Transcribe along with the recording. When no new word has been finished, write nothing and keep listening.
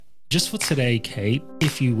Just for today, Kate,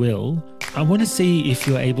 if you will, I want to see if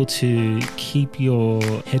you're able to keep your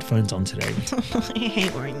headphones on today. I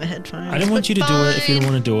hate wearing the headphones. I don't want you to do it if you don't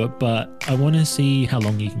want to do it, but I want to see how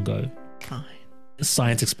long you can go. Fine.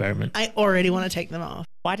 Science experiment. I already want to take them off.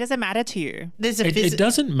 Why does it matter to you? There's a It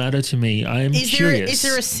doesn't matter to me. I am is curious.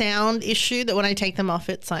 there a sound issue that when I take them off,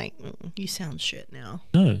 it's like, you sound shit now?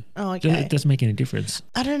 No. Oh, okay. It doesn't make any difference.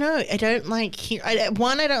 I don't know. I don't like I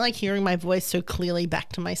don't like hearing my voice so clearly back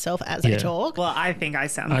to myself as I talk. Well, I think I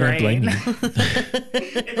sound I great. don't blame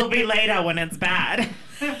you. It'll be later when it's bad.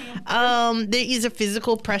 There is a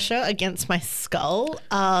physical pressure against my skull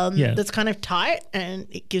that's kind of tight, and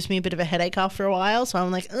it gives me a bit of a headache after a while. So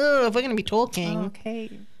I'm like, oh, if we're going to be talking. Okay.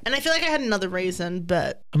 And I feel like I had another reason,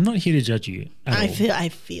 but I'm not here to judge you at all. I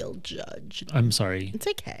feel judged. I'm sorry. It's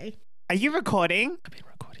okay. Are you recording? I've been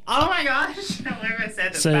recording. Oh my gosh. Whoever said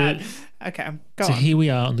it's So- bad. Okay, go So on. here we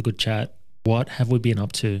are on the Good Chat. What have we been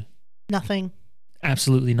up to? Nothing.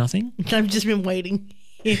 Absolutely nothing? I've just been waiting.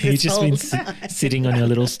 You've this just whole been time. sitting on your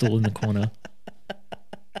little stool in the corner.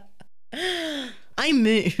 I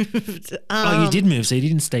moved. Oh, you did move, so you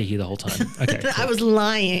didn't stay here the whole time. Okay. I cool. was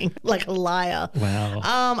lying like a liar. Wow.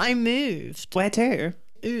 I moved Where to?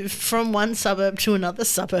 from one suburb to another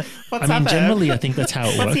suburb. What's I mean, up? generally, I think that's how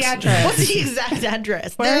it What's works. the address? What's the exact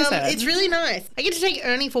address? Where is it? It's really nice. I get to take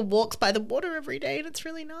Ernie for walks by the water every day, and it's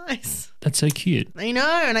really nice. That's so cute. I know,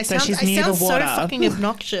 and I So sound she's near the so water. fucking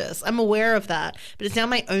obnoxious. I'm aware of that, but it's now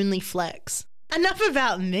my only flex. Enough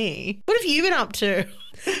about me. What have you been up to?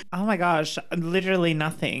 Oh my gosh, literally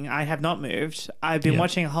nothing. I have not moved. I've been Yeah.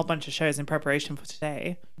 watching a whole bunch of shows in preparation for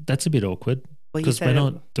today. That's a bit awkward Well, you because said we're it-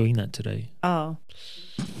 not doing that today. Oh.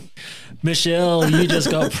 Michelle, you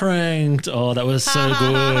just got pranked. Oh, that was so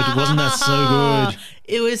good. Wasn't that so good?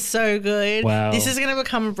 It was so good. Wow. This is going to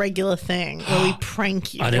become a regular thing where we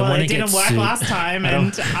prank you. I don't Well, want it to get didn't work sued. last time, I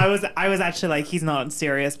don't- and I was actually like, he's not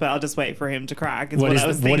serious, but I'll just wait for him to crack. Is what I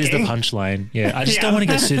was what is the thinking. punchline? Yeah, I just Yeah. don't want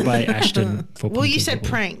to get sued by Ashton for Well, you punking said people.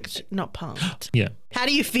 pranked, not punked. Yeah. How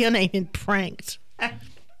do you feel naming pranked?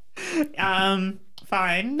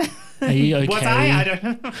 Fine. Are you okay? Was I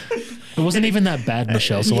don't know. It wasn't even that bad,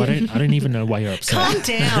 Michelle. So I don't even know why you're upset. Calm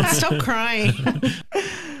down. Stop crying.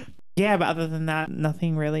 Yeah, but other than that,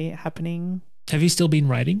 nothing really happening. Have you still been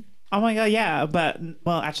writing? Oh my god, yeah, but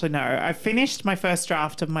well, actually no. I finished my first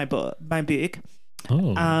draft of my book.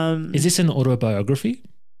 Oh. Is this an autobiography?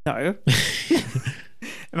 No.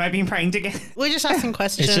 Am I being pranked again? We're just asking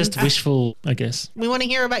questions. It's just wishful, I guess. We want to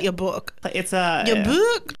hear about your book. It's Your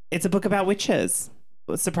book? It's a book about witches.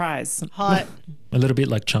 Surprise. Hot. A little bit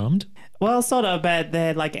like Charmed. Well, sort of, but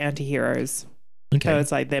they're like anti-heroes. Okay. So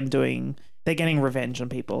it's like they're getting revenge on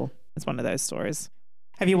people. It's one of those stories.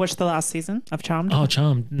 Have you watched the last season of Charmed? Oh,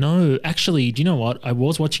 Charmed. No, actually, do you know what? I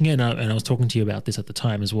was watching it and I was talking to you about this at the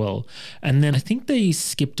time as well. And then I think they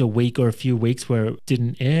skipped a week or a few weeks where it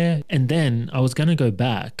didn't air. And then I was going to go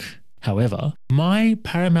back. However, my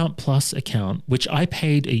Paramount Plus account, which I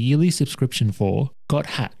paid a yearly subscription for, got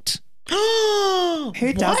hacked.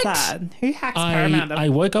 Who does that? Who hacks Paramount? I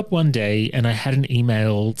woke up one day and I had an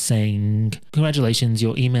email saying, congratulations,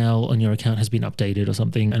 your email on your account has been updated or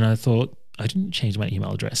something. And I thought, I didn't change my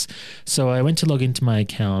email address. So I went to log into my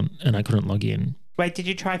account and I couldn't log in. Wait, did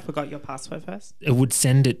you try forgot your password first? It would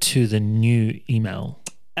send it to the new email.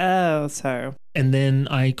 Oh, so. And then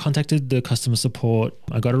I contacted the customer support.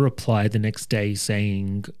 I got a reply the next day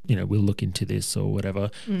saying, we'll look into this or whatever.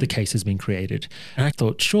 The case has been created. And I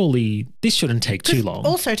thought, surely this shouldn't take too long.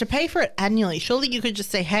 Also, to pay for it annually, surely you could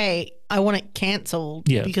just say, hey, I want it cancelled.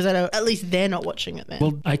 Yeah. Because at least they're not watching it then.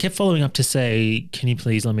 Well, I kept following up to say, can you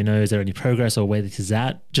please let me know, is there any progress or where this is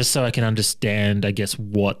at? Just so I can understand, I guess,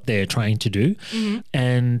 what they're trying to do.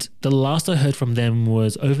 And the last I heard from them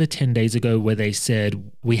was over 10 days ago where they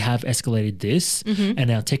said, we have escalated this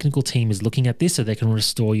and our technical team is looking at this so they can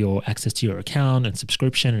restore your access to your account and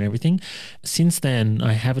subscription and everything. Since then,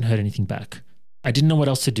 I haven't heard anything back. I didn't know what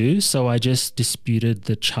else to do, so I just disputed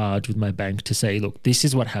the charge with my bank to say, look, this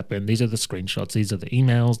is what happened. These are the screenshots. These are the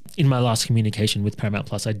emails. In my last communication with Paramount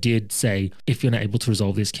Plus, I did say, if you're not able to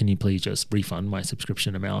resolve this, can you please just refund my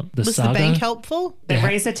subscription amount? Was the bank helpful? They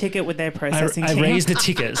raised a ticket with their processing I team. raised the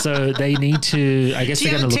ticket, so they need to, I guess Do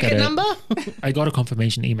you they're have going a to look ticket at it. number? I got a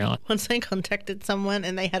confirmation email. Once I contacted someone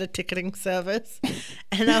and they had a ticketing service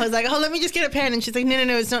and I was like, oh, let me just get a pen. And she's like,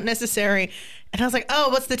 no, it's not necessary. And I was like, oh,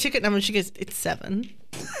 what's the ticket number? She goes, it's 7.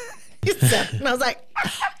 It's 7. And I was like,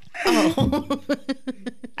 oh.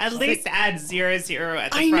 At least add 00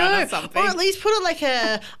 at the I front know. or something. Or at least put it like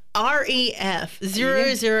a REF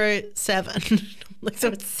 007. Like, so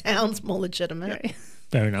it sounds more legitimate.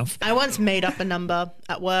 Fair enough. I once made up a number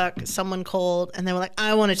at work. Someone called and they were like,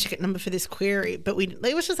 I want a ticket number for this query. But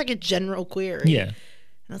it was just like a general query. Yeah. And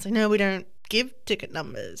I was like, no, we don't give ticket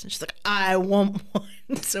numbers. And she's like, I want one.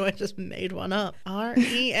 So I just made one up.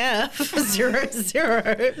 REF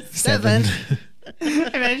 007.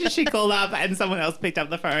 Imagine she called up and someone else picked up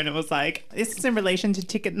the phone and was like, this is in relation to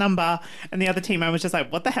ticket number. And the other team member was just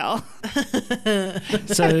like, what the hell?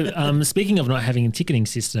 So speaking of not having a ticketing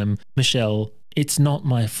system, Michelle, it's not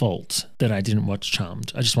my fault that I didn't watch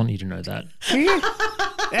Charmed. I just want you to know that.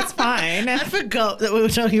 That's fine. I forgot that we were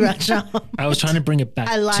talking about Charm. I was trying to bring it back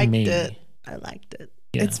I to liked me. it. I liked it.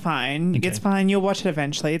 Yeah. It's fine. Okay. It's fine. You'll watch it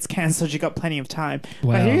eventually. It's cancelled. You got plenty of time.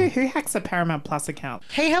 Wow. But who hacks a Paramount Plus account?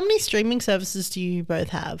 Hey, how many streaming services do you both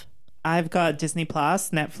have? I've got Disney Plus,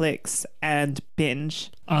 Netflix, and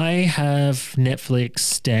Binge. I have Netflix,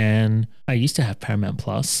 Stan. I used to have Paramount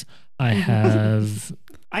Plus. I have...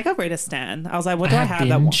 I got rid of Stan. I was like, what do I I have have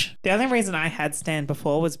that one? Binge. The only reason I had Stan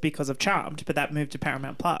before was because of Charmed, but that moved to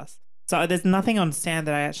Paramount Plus. So there's nothing on Stan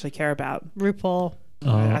that I actually care about. RuPaul. Oh,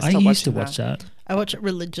 I I stopped used to watching watch that. I watch it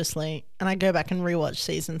religiously and I go back and rewatch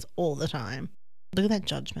seasons all the time. Look at that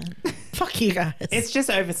judgment. Fuck you guys. It's just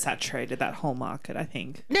oversaturated, that whole market, I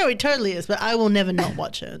think. No, it totally is, but I will never not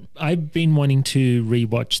watch it. I've been wanting to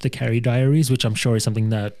rewatch The Carrie Diaries, which I'm sure is something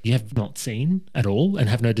that you have not seen at all and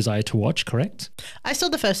have no desire to watch, correct? I saw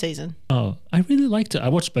the first season. Oh, I really liked it. I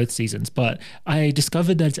watched both seasons, but I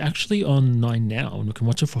discovered that it's actually on 9 now and we can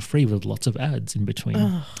watch it for free with lots of ads in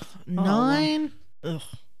between. 9. Ugh.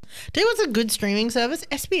 Do you know what's a good streaming service?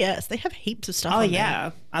 SBS. They have heaps of stuff. Oh, on there.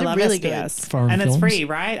 yeah. I They're love really SBS. Foreign and films? it's free,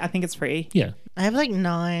 right? I think it's free. Yeah. I have like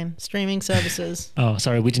 9 streaming services. Oh,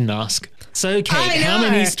 sorry, we didn't ask. So, Kate, I how know.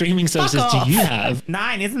 many streaming Fuck services do off. you have?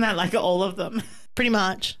 9, isn't that like all of them? Pretty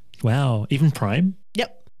much. Wow, even Prime?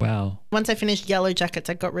 Yep. Wow. Once I finished Yellow Jackets,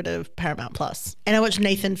 I got rid of Paramount Plus. And I watched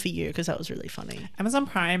Nathan For You because that was really funny. Amazon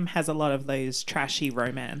Prime has a lot of those trashy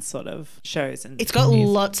romance sort of shows. And It's got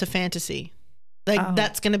lots of fantasy. Like Oh.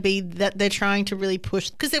 that's going to be that they're trying to really push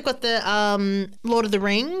because they've got the Lord of the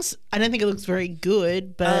Rings. I don't think it looks very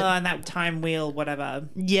good, but and that Time Wheel, whatever.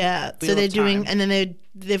 yeah. So Wheel they're of doing, Time. and then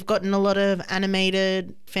they've gotten a lot of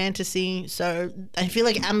animated fantasy. So I feel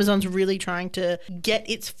like Amazon's really trying to get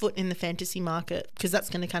its foot in the fantasy market because that's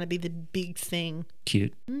going to kind of be the big thing.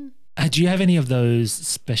 Cute. Do you have any of those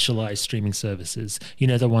specialized streaming services? You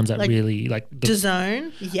know, the ones that Like really like.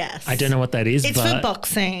 DAZN, yes. I don't know what that is, It's but for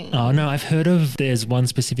boxing, oh no, I've heard of. There's one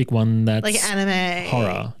specific one that's like anime,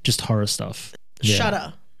 horror, just horror stuff. Yeah.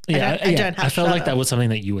 Shudder. Yeah, I don't have I felt like Shudder. that was something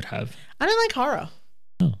that you would have, I don't like horror.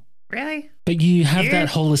 Really? but you have You- that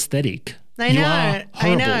whole aesthetic. I You know. are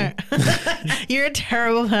I know. horrible. You're a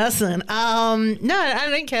terrible person. No, I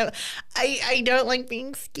don't care. I don't like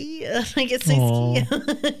being scared. I get so Aw.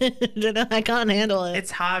 scared. I don't know. I can't handle it. It's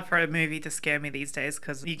hard for a movie to scare me these days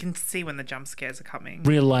because you can see when the jump scares are coming.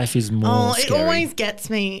 Real life is more Oh, it scary. always gets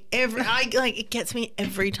me. It gets me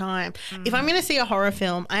every time. If I'm going to see a horror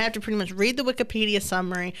film, I have to pretty much read the Wikipedia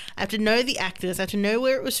summary. I have to know the actors. I have to know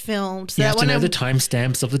where it was filmed. So You that have to when know I'm- the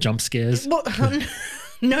timestamps of the jump scares. Well,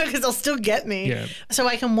 no, because they'll still get me. Yeah. So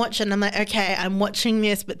I can watch it and I'm like, okay, I'm watching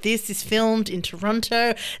this, but this is filmed in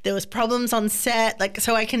Toronto. There was problems on set. Like,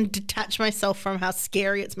 so I can detach myself from how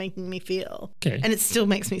scary it's making me feel. Okay. And it still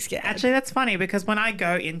makes me scared. Actually, that's funny because when I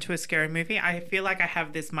go into a scary movie, I feel like I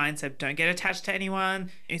have this mindset: don't get attached to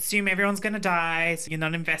anyone, assume everyone's going to die, so you're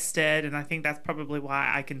not invested. And I think that's probably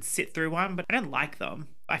why I can sit through one, but I don't like them.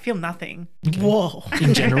 I feel nothing. Whoa.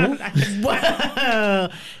 In general, Whoa.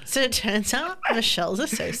 So it turns out Michelle's a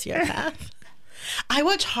sociopath. I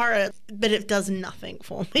watch horror, but it does nothing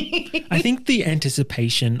for me. I think the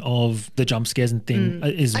anticipation of the jump scares and thing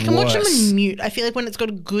is I can watch them worse. in mute. I feel like when it's got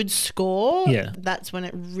a good score, Yeah. that's when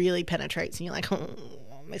it really penetrates and you're like, oh,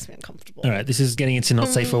 it makes me uncomfortable. All right, this is getting into not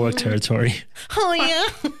safe for work territory. Oh,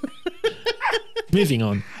 yeah. Moving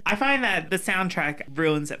on. I find that the soundtrack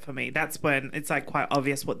ruins it for me. That's when it's like quite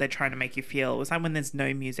obvious what they're trying to make you feel. It's like when there's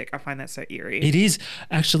no music. I find that so eerie. It is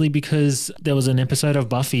actually because there was an episode of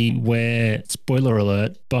Buffy where, spoiler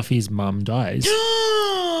alert, Buffy's mum dies.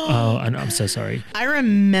 Oh, and I'm so sorry. I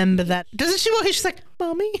remember that. Doesn't she walk in? She's like,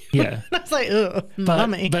 Mommy? Yeah. And I was like, ugh,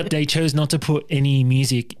 Mommy. But they chose not to put any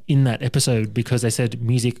music in that episode because they said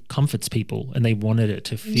music comforts people and they wanted it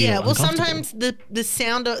to feel yeah, well, uncomfortable. sometimes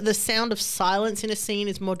the sound of silence in a scene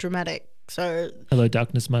is more dramatic. So, Hello,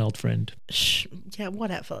 darkness, my old friend. yeah,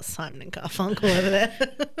 whatever. Simon and Garfunkel over there.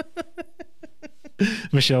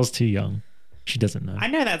 Michelle's too young. She doesn't know. I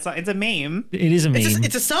know that's it's a meme. It is a meme.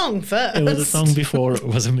 It's a song first. It was a song before it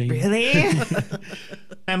was a meme. Really?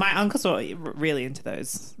 No, my uncles were really into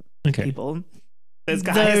those Okay. people. Those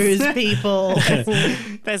guys. Those people.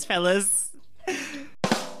 Those fellas.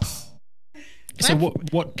 So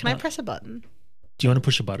what Can I press a button? do you want to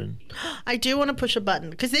push a button? I do want to push a button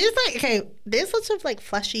because there's there's lots of like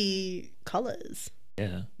flashy colors.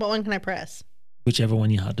 Yeah. What one can I press? Whichever one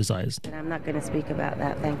your heart desires. And I'm not going to speak about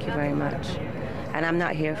that. Thank you very much. And I'm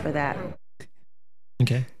not here for that.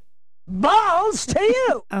 Okay. Balls to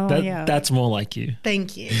you! Oh, That's more like you.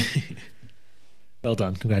 Thank you. Well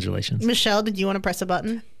done. Congratulations. Michelle, did you want to press a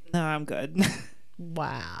button? No, I'm good.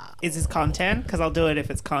 Wow. Is this content? Because I'll do it if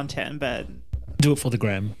it's content, but Do it for the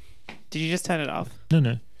gram. did you just turn it off?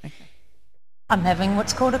 No. I'm having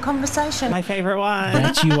what's called a conversation. My favorite one.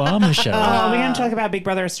 That you are, Michelle. Oh, we're going to talk about Big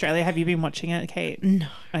Brother Australia. Have you been watching it, Kate? No.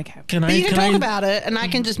 Okay. Can But you can talk I, about it and I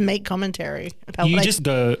can just make commentary about You what just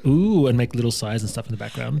go, ooh, and make little sighs and stuff in the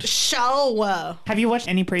background. show. Have you watched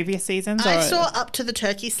any previous seasons? I or- saw up to the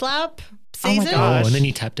turkey slap Oh my season. God. Oh, and then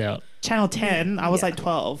you tapped out. Channel 10. I was like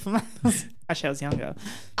 12. Actually, I was younger.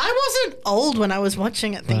 I wasn't old when I was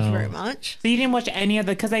watching it. Thank you Wow. very much. So you didn't watch any of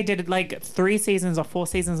the, because they did like 3 seasons or 4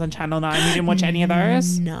 seasons on Channel 9. You didn't watch any of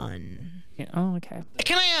those? None. Yeah. Oh, okay.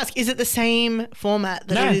 Can I ask, is it the same format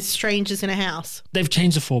that No. it is Strangers in a House? They've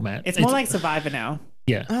changed the format. It's more like Survivor now.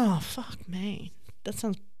 Yeah. Oh, fuck me. That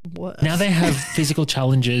sounds worse. Now they have physical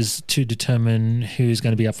challenges to determine who's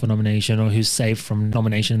going to be up for nomination or who's saved from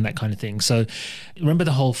nomination and that kind of thing. So remember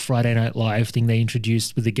the whole Friday Night Live thing they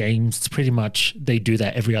introduced with the games? It's pretty much they do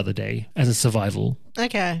that every other day as a survival.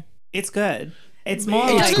 Okay. It's good. It's more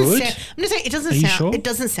It It's like... doesn't good? sound, I'm just saying it doesn't Are you sound sure? it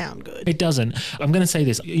doesn't sound good. It doesn't. I'm going to say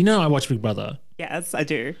this. You know, I watch Big Brother. Yes, I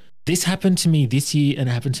do. This happened to me this year and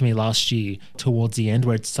it happened to me last year towards the end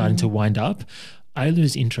where it's starting to wind up. I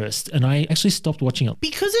lose interest and I actually stopped watching it.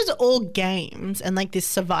 Because it's all games and like this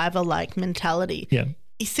survivor like mentality. Yeah,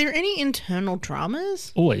 Is there any internal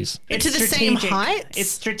dramas? always. To the same heights?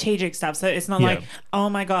 It's strategic stuff. So it's not Yeah. like, oh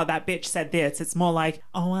my God, that bitch said this. It's more like,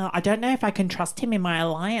 oh, well, I don't know if I can trust him in my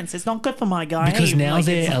alliance. It's not good for my guy. Because now Like,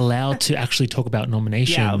 they're it's- allowed to actually talk about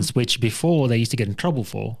nominations, Yeah. which before they used to get in trouble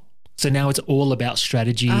for. So now it's all about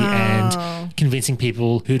strategy and convincing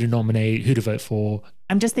people who to nominate, who to vote for.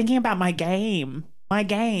 I'm just thinking about my game. My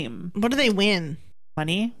game. What do they win?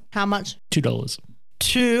 Money. How much? $2.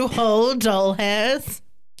 2 whole doll hairs.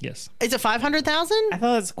 Yes. Is it 500,000? I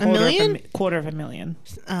thought it was million? quarter of a million.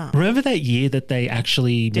 Remember that year that they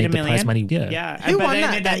actually Did made a the million? prize money? Yeah. Yeah. Who but won then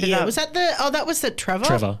that it that ended year? up- Was that the Trevor?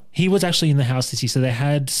 Trevor. He was actually in the house this year. So they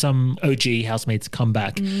had some OG housemates come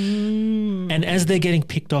back. And as they're getting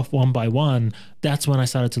picked off one by one, that's when I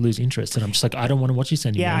started to lose interest. And I'm just like, I don't want to watch this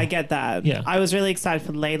anymore. Yeah, I get that. Yeah. I was really excited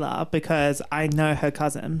for Layla because I know her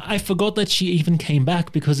cousin. I forgot that she even came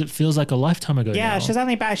back because it feels like a lifetime ago Yeah, now. she was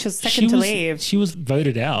only back. She was She second to was- leave. She was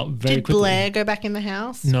voted out very Did quickly. Blair go back in the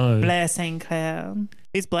house? No. Blair St. Clair.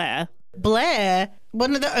 Who's Blair? Blair,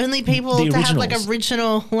 one of the only people The to have like originals.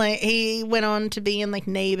 original, like he went on to be in like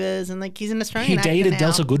Neighbours and like he's an Australian He actor dated now.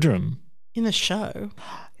 Delta Goodrum. in the show.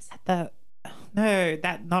 Is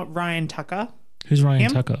that not Ryan Tucker? Who's Ryan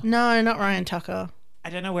Him? Tucker? No, not Ryan Tucker. I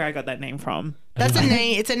don't know where I got that name from. That's a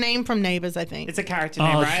name. It's a name from Neighbours, I think. It's a character Oh,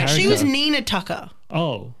 name, a right? character. She was Nina Tucker.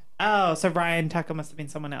 Oh. Oh, so Ryan Tucker must have been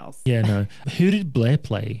someone else. Yeah, no. Who did Blair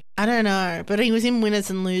play? I don't know, but he was in Winners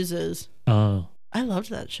and Losers. Oh. I loved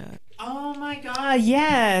that show. Oh my God,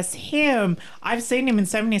 yes, him. I've seen him in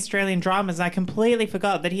so many Australian dramas and I completely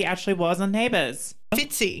forgot that he actually was on Neighbours.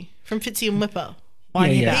 Fitzy from Fitzy and Whipper. Why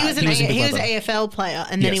Yeah, knew yeah. that? He was He was in Big he was Brother. AFL player,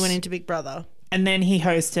 and then he Yes. went into Big Brother. And then he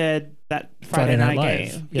hosted that Friday Night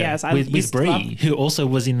Live. game. Yeah. Yes, I with used to Brie, love- who also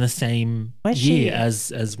was in the same Where's year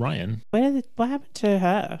she? as Ryan. What happened to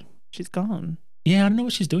her? She's gone. Yeah, I don't know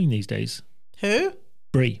what she's doing these days. Who?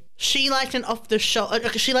 Brie. She liked an off the shoulder.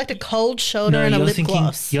 She liked a cold shoulder and a you're lip thinking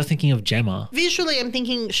gloss. you're thinking of Gemma. Visually, I'm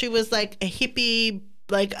thinking she was like a hippie.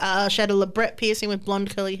 Like she had a labret piercing with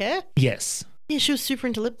blonde curly hair. Yes. Yeah, she was super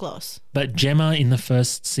into lip gloss. But Gemma in the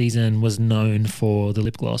first season was known for the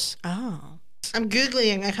lip gloss. Oh, I'm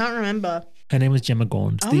googling. I can't remember. Her name was Gemma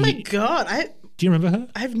Gaunt. Oh my god, Do you remember her?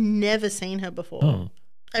 I've never seen her before. Oh.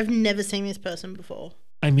 I've never seen this person before.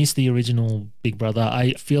 I miss the original Big Brother.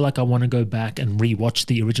 I feel like I want to go back and rewatch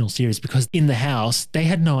the original series because in the house, they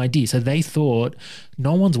had no idea. So they thought,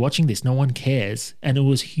 no one's watching this, no one cares. And it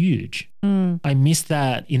was huge. I miss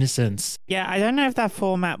that innocence. Yeah, I don't know if that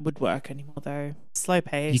format would work anymore though. Slow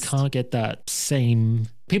paced. You can't get that same.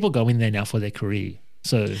 People go in there now for their career.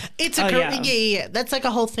 So It's a Oh, career. yeah. Yeah. That's like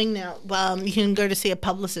a whole thing now. You can go to see a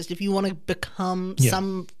publicist if you want to become Yeah.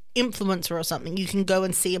 some influencer or something. You can go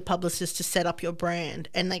and see a publicist to set up your brand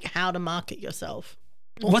and like how to market yourself.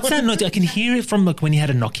 what's that noise? I can hear it from like when you had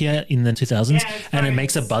a Nokia in the 2000s Yeah, it's and it phones.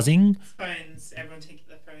 makes a buzzing. Phones. Everyone take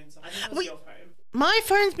their phones. I think that was Wait. your phone. My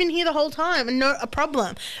phone's been here the whole time and not a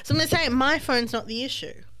problem. So I'm going to say my phone's not the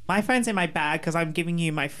issue. My phone's in my bag because I'm giving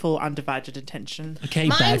you my full undivided attention. Okay,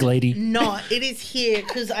 Mine's bag lady. not. It is here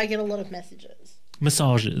because I get a lot of messages.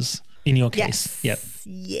 Massages in your case. Yep.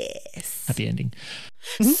 Yes. Happy ending.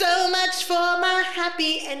 So much for my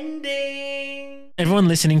happy ending. Everyone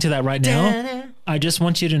listening to that right now, Da-da. I just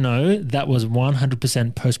want you to know that was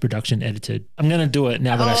 100% post-production edited. I'm going to do it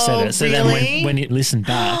now that I've said it. So then really? when you listen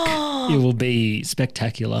back, it will be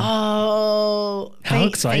spectacular. Oh, How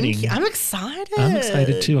exciting. Thank you. I'm excited. I'm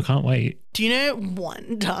excited too. I can't wait. Do you know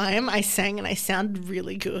one time I sang and I sounded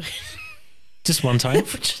really good? Just one time.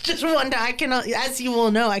 Just one time. I cannot, as you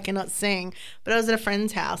all know, I cannot sing. But I was at a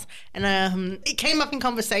friend's house and it came up in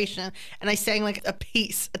conversation and I sang like a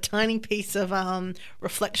tiny piece of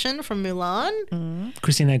Reflection from Mulan.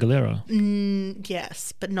 Christina Aguilera.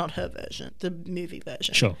 Yes, but not her version, the movie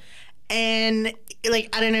version. Sure. And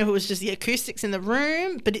like, I don't know if it was just the acoustics in the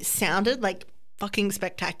room, but it sounded like fucking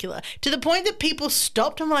spectacular to the point that people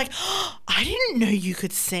stopped and were like, oh, I didn't know you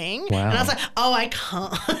could sing. Wow. And I was like, oh, I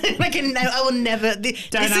can't. I will never.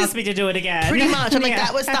 Don't ask me to do it again. Pretty much. I'm like, Yeah.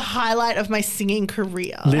 that was the highlight of my singing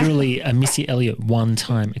career. Literally a Missy Elliott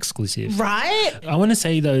one-time exclusive. Right? I want to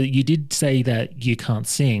say, though, you did say that you can't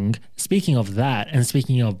sing. Speaking of that, and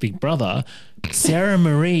speaking of Big Brother, Sarah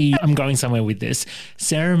Marie, I'm going somewhere with this.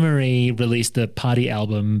 Sarah Marie released the Party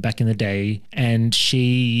album back in the day, and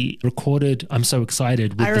she recorded I'm So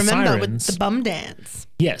Excited with I the remember Sirens. with the bum dance.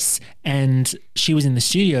 Yes, and she was in the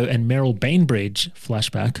studio, and Meryl Bainbridge,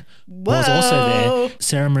 flashback, was also Whoa. there.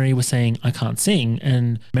 Sarah Marie was saying, I can't sing,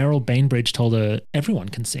 and Meryl Bainbridge told her, everyone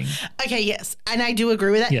can sing. Okay, yes. And I do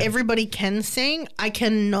agree with that. Yeah. Everybody can sing. I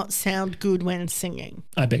cannot sound good when singing.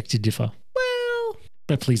 I beg to differ, Well,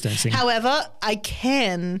 but please don't sing. however, I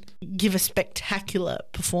can give a spectacular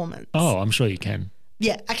performance. Oh, I'm sure you can.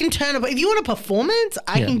 Yeah, I can turn up. If you want a performance,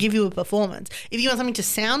 I Yeah. can give you a performance. If you want something to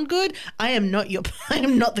sound good, I am not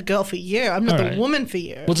the girl for you. I'm not All the right. woman for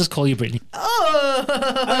you. We'll just call you Brittany. Oh.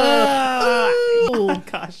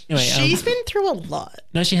 Gosh. Anyway, She's been through a lot.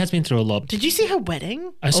 no, she has been through a lot. Did you see her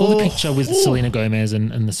wedding? I saw the Oh. picture with Selena Gomez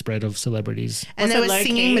and the spread of celebrities. And Was they it were low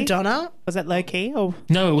singing key? Madonna. Was it low key or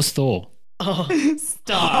No, it was Thor.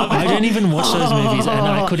 stop? I don't even watch those movies, and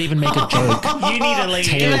I could even make a joke. You need to leave.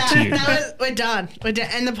 Tailored to you. We're done. We're done.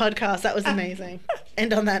 End the podcast. That was amazing.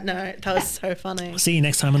 End on that note. That was so funny. See you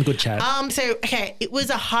next time on The Good Chat. So okay, it was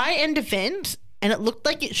a high-end event and it looked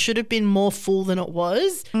like it should have been more full than it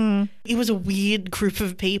was. It was a weird group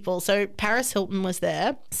of people. So Paris Hilton was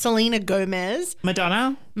there, Selena Gomez,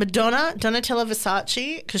 Madonna. Madonna, Donatella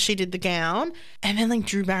Versace, because she did the gown, and then like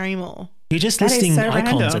Drew Barrymore. You're just that is listing so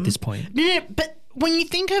icons random. at this point. No, but when you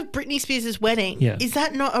think of Britney Spears' wedding, Yeah. is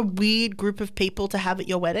that not a weird group of people to have at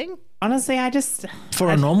your wedding? Honestly, I just For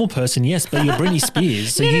a normal person, yes, but you're Britney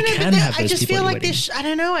Spears, so you can but have I those just people feel at your like wedding. this. I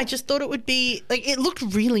don't know. I just thought it would be like it looked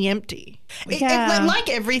really empty. Yeah. Like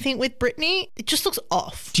everything with Britney, it just looks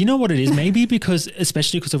off. Do you know what it is? Maybe because,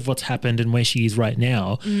 especially because of what's happened and where she is right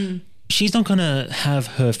now, she's not going to have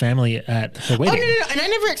her family at her Oh wedding. no! And I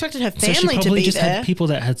never expected her So she family to probably be just there. had people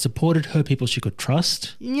that had supported her, people she could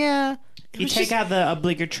trust. Yeah. It you was take just- out the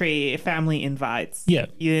obligatory family invites. Yeah.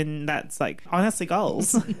 And that's like honestly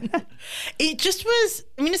goals. It just was,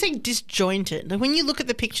 I'm going to say disjointed. Like when you look at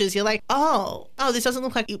the pictures, you're like, oh, this doesn't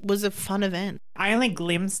look like it was a fun event. I only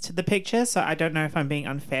glimpsed the picture, so I don't know if I'm being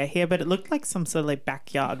unfair here, but it looked like some sort of like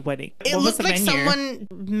backyard wedding. It What was looked the like venue? someone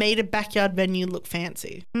made a backyard venue look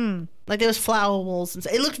fancy. Like there was flower walls and so.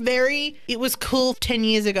 It looked it was cool 10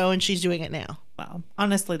 years ago and she's doing it now. Well,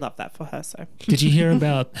 honestly love that for her, so. Did you hear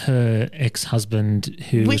about her ex-husband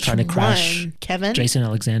who was Which trying to crash one? Kevin? Jason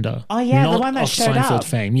Alexander? Oh, yeah, the Not one that of showed Seinfeld up.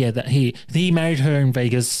 fame. Yeah, that he married her in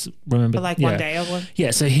Vegas. Remember? For like yeah. one day or one? Yeah,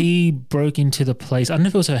 so he broke into the place. I don't know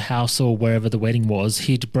if it was her house or wherever the wedding was.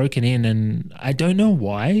 He'd broken in, and I don't know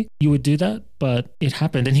why you would do that, but it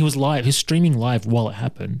happened. And he was live. He was streaming live while it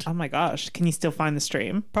happened. Oh my gosh. Can you still find the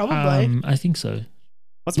stream? Probably. I think so.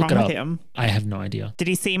 What's Look wrong it with up. him? I have no idea. Did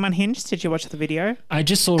he seem unhinged? Did you watch the video? I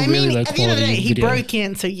just saw I really mean, low at the end of the quality day, he video. broke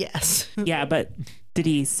in, so yes. Yeah, but did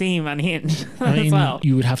he seem unhinged I mean, as well?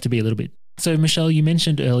 you would have to be a little bit. So, Michelle, you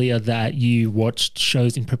mentioned earlier that you watched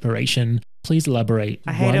shows in preparation. Please elaborate.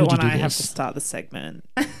 I Why hate it would you when do I have to this? start the segment.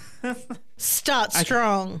 Start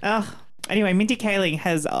strong. Anyway, Mindy Kaling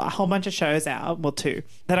has a whole bunch of shows out, well, 2,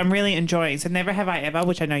 that I'm really enjoying. So Never Have I Ever,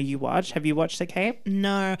 which I know you watch. Have you watched it, Kate?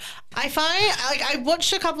 No, I find like I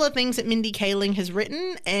watched a couple of things that Mindy Kaling has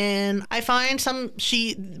written, and I find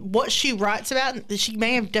what she writes about. She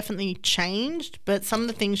may have definitely changed, but some of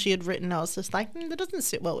the things she had written, I was just like, that doesn't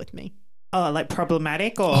sit well with me. Oh, like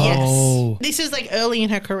problematic or? Yes. Oh. This is like early in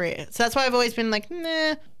her career. So that's why I've always been like,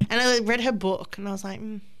 nah. And I read her book and I was like,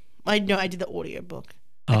 I did the audio book.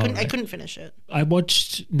 I couldn't finish it. I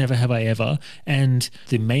watched Never Have I Ever, and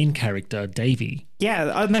the main character, Davy,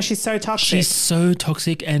 Yeah. Oh, no, she's so toxic. she's so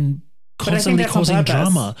toxic and I think constantly that's on causing purpose.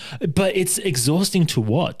 drama. But it's exhausting to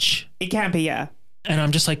watch. It can be, yeah. And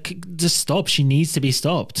I'm just like, just stop. She needs to be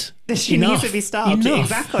stopped. She Enough. needs to be stopped. Enough.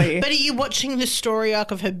 Exactly. But are you watching the story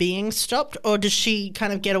arc of her being stopped, or does she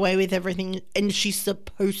kind of get away with everything and she's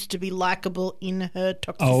supposed to be likable in her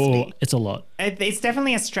toxicity? Oh, it's a lot. It's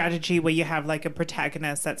definitely a strategy where you have like a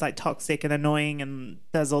protagonist that's like toxic and annoying and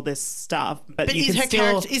does all this stuff. But you is can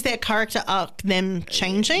still... is their character arc them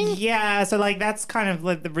changing? Yeah, so like that's kind of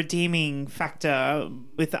like the redeeming factor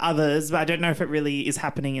with others, but I don't know if it really is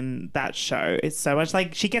happening in that show. It's so much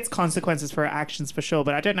like she gets consequences for her actions for sure,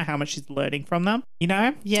 but I don't know how much she's learning from them, you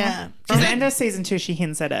know? Yeah. From the end of season 2, she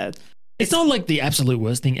hints at it. It's not like the absolute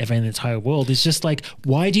worst thing ever in the entire world. It's just like,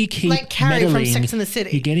 why do you keep Like Carrie from meddling? Sex and the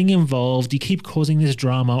City. You're getting involved. You keep causing this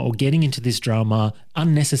drama or getting into this drama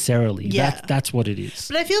unnecessarily. Yeah. That's what it is.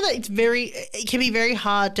 But I feel that it can be very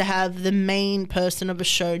hard to have the main person of a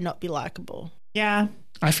show not be likable. Yeah.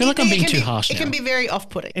 I feel like I'm being too It harsh now. can be very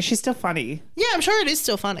off-putting. Is she still funny? Yeah, I'm sure it is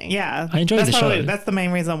still funny. Yeah. I enjoy That's the show. That's the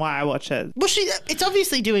main reason why I watch it. Well, it's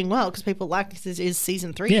obviously doing well because people like this is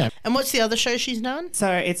season 3. Yeah. And what's the other show she's done? So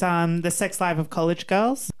it's The Sex Life of College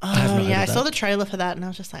Girls. have Oh, not heard yeah. I of saw that. the trailer for that and I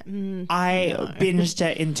was just like, I binged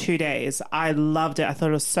it in 2 days. I loved it. I thought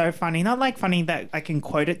it was so funny. Not like funny that I can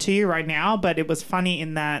quote it to you right now, but it was funny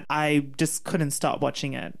in that I just couldn't stop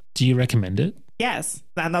watching it. Do you recommend it? Yes,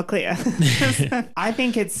 I'm not clear. I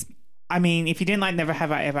think I mean, if you didn't like Never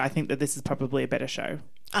Have I Ever, I think that this is probably a better show.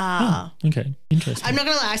 Okay, interesting. I'm not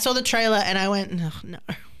going to lie. I saw the trailer and I went, no.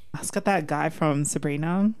 It's got that guy from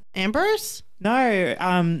Sabrina. Ambrose?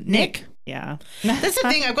 No, Nick. Yeah. That's the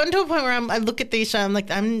thing. I've gotten to a point where I look at these shows, I'm like,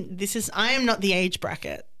 I am not the age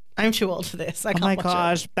bracket. I'm too old for this. I Oh can't my watch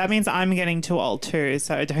gosh, that means I'm getting too old too,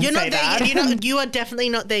 so don't You're say not there that. yet. You are definitely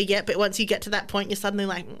not there yet, but once you get to that point, you're suddenly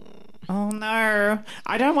like, Oh no,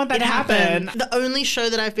 I don't want that it to happened. happen. The only show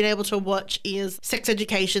that I've been able to watch is Sex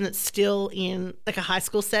Education that's still in like a high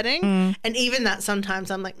school setting. And even that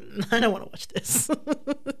sometimes I'm like, I don't want to watch this.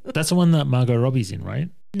 That's the one that Margot Robbie's in, right?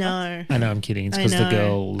 No. I know, I'm kidding. It's I because the know.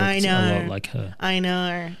 girl looks I a know. lot like her. I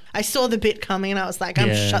know. I saw the bit coming and I was like, I'm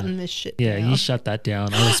Yeah. shutting this shit Yeah, down. you shut that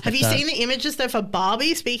down. I respect Have you that. seen the images though for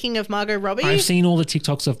Barbie? Speaking of Margot Robbie, I've seen all the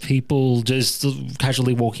TikToks of people just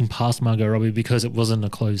casually walking past Margot Robbie because it wasn't a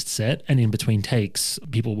closed set, and in between takes,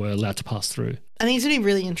 people were allowed to pass through. I think it's going to be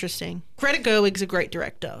really interesting. Greta Gerwig's a great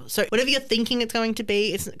director. So whatever you're thinking it's going to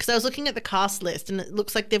be, it's because I was looking at the cast list and it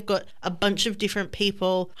looks like they've got a bunch of different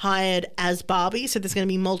people hired as Barbie. So there's going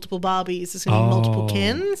to be multiple Barbies. There's going to be multiple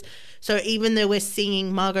Kens. So even though we're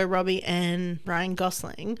seeing Margot Robbie and Ryan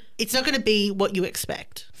Gosling, it's not going to be what you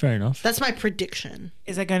expect. Fair enough. That's my prediction.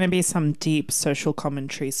 Is it going to be some deep social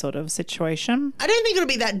commentary sort of situation? I don't think it'll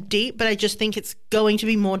be that deep, but I just think it's going to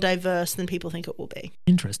be more diverse than people think it will be.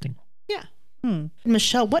 Interesting. Yeah.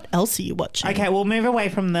 Michelle, what else are you watching? Okay, we'll move away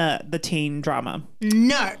from the teen drama.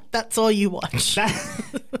 No, that's all you watch.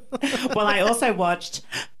 Well, I also watched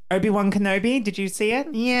Obi-Wan Kenobi. Did you see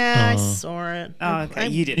it? Yeah, I saw it. Oh, okay,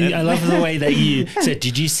 you didn't. I love the way that you said,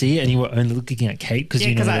 "Did you see it?" and you were only looking at Kate because Yeah,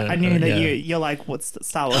 you know because I knew that yeah. you're like, what's the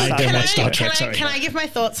Star Wars? I Star don't Trek? watch Star Trek. Sorry. Can I give my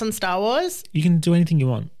thoughts on Star Wars? You can do anything you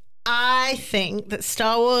want. I think that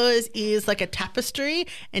Star Wars is like a tapestry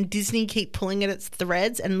and Disney keep pulling at its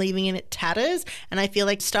threads and leaving it at tatters. And I feel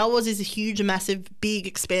like Star Wars is a huge, massive, big,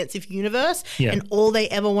 expansive universe. Yeah. And all they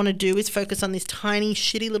ever want to do is focus on this tiny,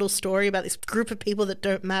 shitty little story about this group of people that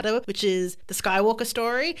don't matter, which is the Skywalker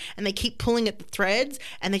story. And they keep pulling at the threads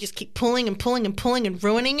and they just keep pulling and pulling and pulling and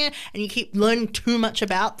ruining it. And you keep learning too much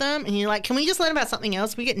about them. And you're like, can we just learn about something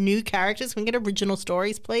else? Can we get new characters? Can we get original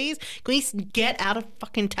stories, please? Can we get out of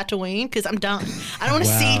fucking Tatooine? Because I'm done. I don't want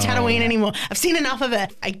to see Tatooine anymore. I've seen enough of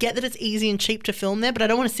it. I get that it's easy and cheap to film there, but I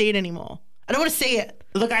don't want to see it anymore. I don't want to see it.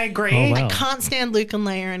 Look, I agree. Oh, wow. I can't stand Luke and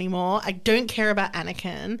Leia anymore. I don't care about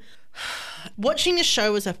Anakin. Watching this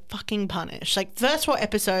show was a fucking punish. Like, first 4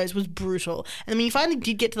 episodes was brutal. And when you finally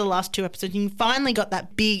did get to the last 2 episodes, and you finally got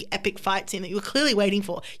that big epic fight scene that you were clearly waiting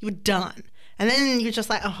for, you were done. And then you're just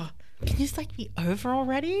like, oh, can you just like be over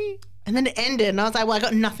already? And then it ended, and I was like, well, I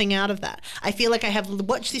got nothing out of that. I feel like I have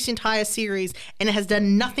watched this entire series, and it has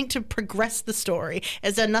done nothing to progress the story. It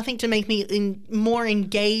has done nothing to make me more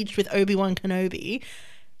engaged with Obi-Wan Kenobi.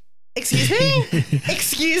 Excuse me?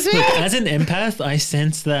 Excuse me? Look, as an empath, I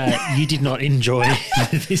sense that you did not enjoy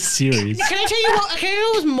this series. Can I tell you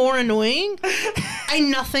what was more annoying? I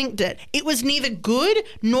nothing did. It was neither good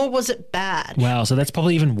nor was it bad. Wow, so that's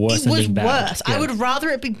probably even worse It than was being bad. worse. Yeah. I would rather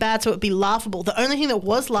it be bad so it be laughable. The only thing that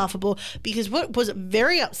was laughable, because what was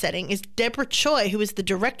very upsetting is Deborah Choi, who is the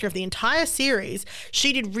director of the entire series,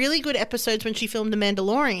 she did really good episodes when she filmed The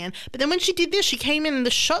Mandalorian, but then when she did this, she came in and the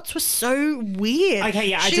shots were so weird. Okay,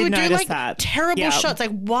 yeah, I she did would do notice like that. terrible Yeah. shots,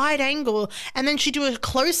 like wide angle, and then she'd do a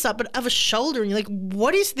close up of a shoulder, and you're like,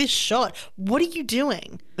 what is this shot? What are you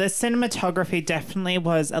doing? The cinematography definitely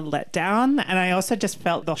was a letdown, and I also just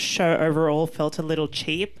felt the show overall felt a little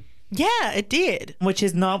cheap. Yeah, it did. Which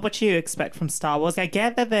is not what you expect from Star Wars. I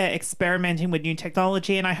get that they're experimenting with new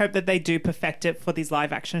technology, and I hope that they do perfect it for these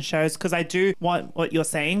live action shows, because I do want what you're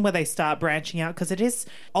saying, where they start branching out, because it is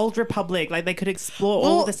Old Republic. Like, they could explore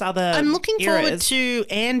all this other I'm looking forward eras. to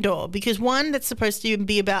Andor, because one, that's supposed to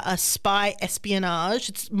be about a spy espionage.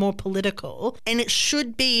 It's more political, and it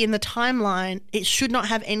should be in the timeline. It should not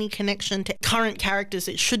have any connection to current characters.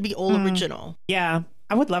 It should be all original. Yeah,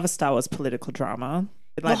 I would love a Star Wars political drama.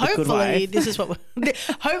 Like Well, The Good hopefully, Wife. this is what.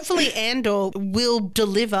 Hopefully, Andor will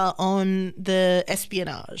deliver on the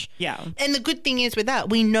espionage. Yeah. And the good thing is with that,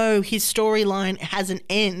 we know his storyline has an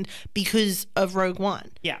end because of Rogue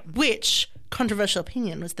One. Yeah. Which, controversial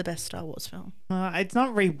opinion, was the best Star Wars film. It's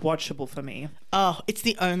not rewatchable for me. Oh, it's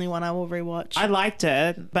the only one I will rewatch. I liked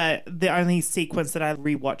it, but the only sequence that I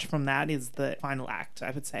rewatch from that is the final act,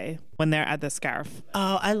 I would say, when they're at the Scarif.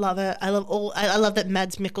 Oh, I love it. I love that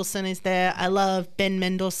Mads Mikkelsen is there. I love Ben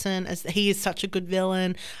Mendelsohn, as he is such a good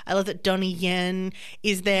villain. I love that Donnie Yen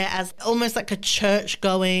is there as almost like a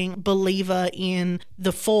church-going believer in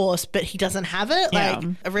the Force, but he doesn't have it. Yeah.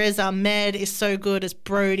 Like Rez Ahmed is so good as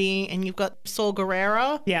Brody, and you've got Saul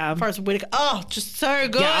Guerrero. Yeah. Forrest Whitaker. Oh, just so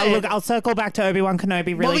good. Yeah, I'll circle back to Obi-Wan Kenobi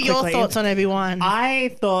really what were your quickly. thoughts on Obi-Wan?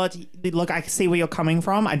 I thought, look, I see where you're coming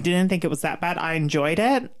from. I didn't think it was that bad. I enjoyed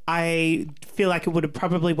it. I feel like it would have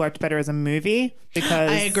probably worked better as a movie,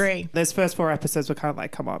 because I agree. Those first 4 episodes were kind of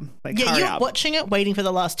like, come on, like, Yeah, hurry you're up. watching it, waiting for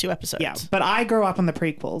the last 2 episodes. Yeah, but I grew up on the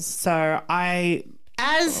prequels, so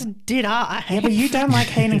As did I. Yeah, but you don't like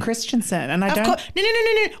Hayden Christensen, and I Of don't. course. No.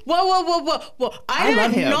 Whoa. I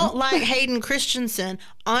love do him. not like Hayden Christensen.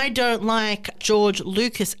 I don't like George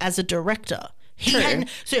Lucas as a director. True.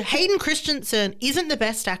 So Hayden Christensen isn't the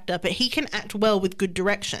best actor, but he can act well with good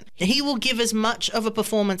direction. He will give as much of a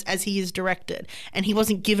performance as he is directed, and he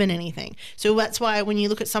wasn't given anything. So that's why when you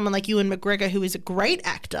look at someone like Ewan McGregor, who is a great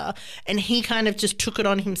actor, and he kind of just took it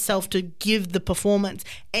on himself to give the performance,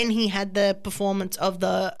 and he had the performance of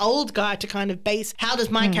the old guy to kind of base, how does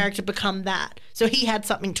my character become that? So he had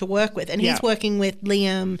something to work with, and Yeah. he's working with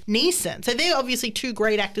Liam Neeson. So they're obviously 2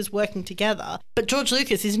 great actors working together, but George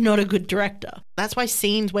Lucas is not a good director. That's why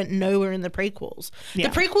scenes went nowhere in the prequels. Yeah.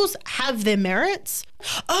 The prequels have their merits.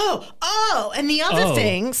 And the other Oh.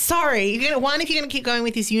 thing, sorry, if you're going to keep going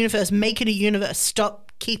with this universe, make it a universe. Stop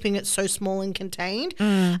keeping it so small and contained.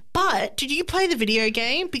 But did you play the video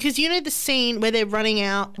game? Because you know the scene where they're running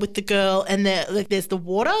out with the girl and there's the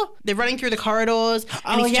water? They're running through the corridors.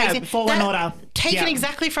 And Oh, he's yeah, chasing- Fallen that- Order. Taken Yeah.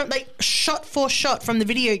 exactly from, like, shot for shot from the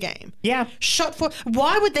video game. Yeah.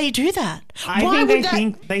 Why would they do that? I Why think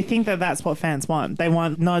would they think that that's what fans want. They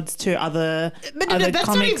want nods to other But other that's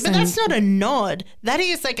comics. that's not a nod. That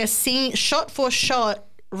is like a scene, shot for shot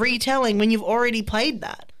retelling when you've already played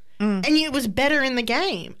that. And it was better in the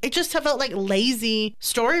game. It just felt like lazy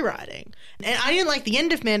story writing. And I didn't like the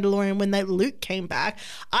end of Mandalorian when Luke came back.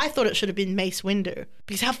 I thought it should have been Mace Windu.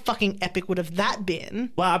 Because how fucking epic would have that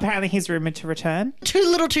been? Well, apparently he's rumored to return.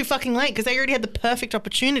 Too fucking late, because they already had the perfect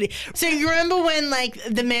opportunity. So you remember when, like,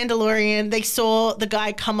 the Mandalorian, they saw the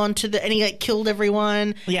guy come onto and he, like, killed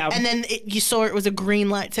everyone. Yeah. And then you saw it was a green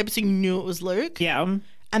lightsaber, so you knew it was Luke. Yeah.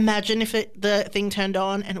 Imagine if the thing turned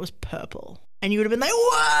on and it was purple. And you would have been like,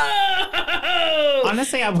 whoa!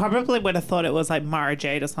 Honestly, I probably would have thought it was like Mara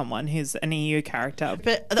Jade or someone who's an EU character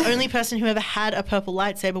But the only person who ever had a purple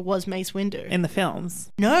lightsaber was Mace Windu. in the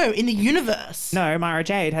films. No, in the universe. No, Mara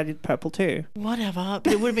Jade had purple too. Whatever.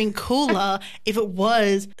 But it would have been cooler if it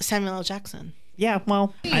was Samuel L. Jackson. Yeah,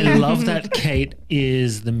 well, I love that Kate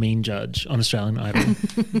is the mean judge on Australian Idol. Do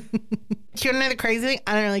you want to know the crazy thing?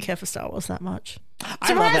 I don't really care for Star Wars that much.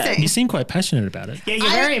 I love it. Surprising. You seem quite passionate about it. Yeah, you're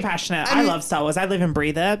very passionate. I love Star Wars. I live and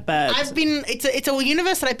breathe it, but It's a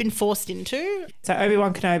universe that I've been forced into. so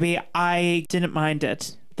Obi-Wan Kenobi, I didn't mind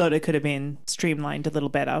it. thought it could have been streamlined a little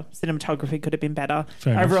better. Cinematography could have been better.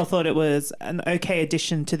 Fair enough. Overall, thought it was an okay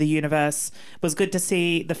addition to the universe. It was good to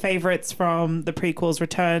see the favourites from the prequels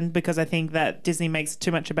return, because I think that Disney makes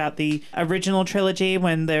too much about the original trilogy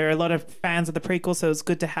when there are a lot of fans of the prequel, so it was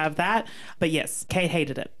good to have that. But yes, Kate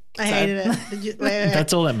hated it. I hated it. Wait.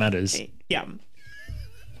 That's all that matters. Yeah.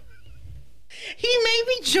 He made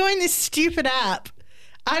me join this stupid app.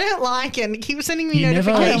 I don't like it. It keeps sending me You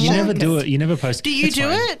notifications. never do it. You never post. Do you It's do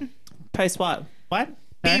fine. it? Post what? What?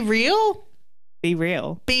 Be No? real? Be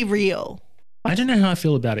real. Be real. I don't know how I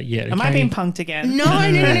feel about it yet. Am I okay? being punked again? No.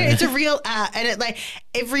 It's a real app. And it like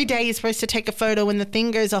every day you're supposed to take a photo when the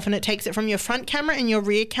thing goes off, and it takes it from your front camera and your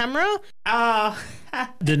rear camera. Oh.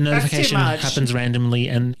 The notification much. happens randomly,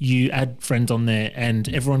 and you add friends on there, and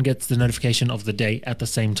everyone gets the notification of the day at the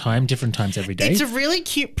same time, different times every day. It's a really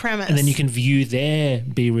cute premise. And then you can view their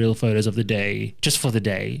Be Real photos of the day just for the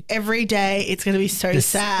day. Every day it's going to be so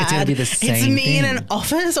sad. It's gonna be the It's same me in an thing.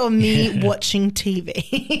 office or me watching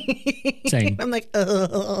TV. Same. I'm like,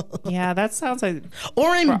 ugh. Yeah, that sounds like...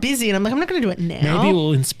 Or I'm busy and I'm like, I'm not going to do it now. Maybe it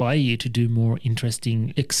will inspire you to do more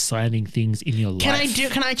interesting, exciting things in your life.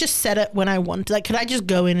 Can I just set it when I want? Like, could I just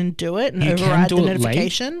go in and do it and You can override do the it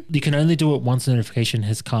notification? late. You can only do it once the notification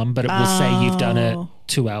has come, but it will say you've done it Oh.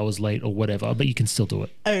 2 hours late or whatever, but you can still do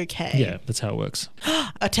it. Okay. Yeah, that's how it works.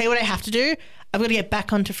 I'll tell you what I have to do. I've got to get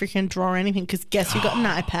back onto freaking Draw or Anything, because guess who got an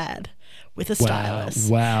iPad with a stylus?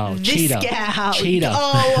 Wow. This Cheater. gal. Cheater.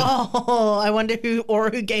 Oh, I wonder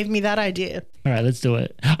who gave me that idea. All right, let's do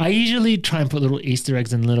it. I usually try and put little Easter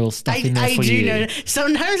eggs and little stuff in there I for do you. know.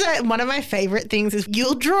 Sometimes one of my favorite things is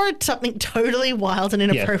you'll draw something totally wild and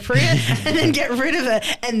inappropriate and then get rid of it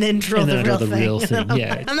and then draw And then I the draw real the thing. real And then thing, I'm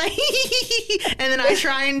yeah. like, I'm like, and then I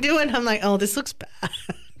try and do it and I'm like, oh, this looks bad.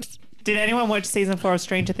 Did anyone watch season 4 of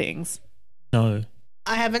Stranger Things? No.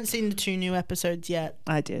 I haven't seen the 2 new episodes yet.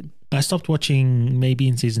 I did. I stopped watching maybe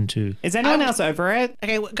in season 2. Is anyone else over it?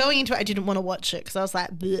 Okay, going into it, I didn't want to watch it because I was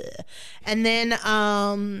like, bleh. And then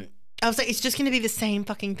I was like, it's just going to be the same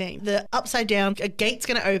fucking thing. The upside down, a gate's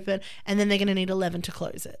going to open, and then they're going to need 11 to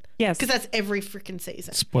close it. Yes. Because that's every freaking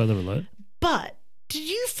season. Spoiler alert. But did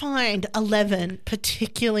you find 11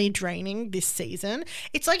 particularly draining this season?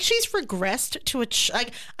 It's like she's regressed to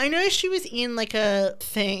like, I know she was in like a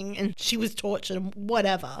thing and she was tortured and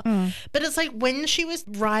whatever, but it's like when she was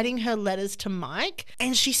writing her letters to Mike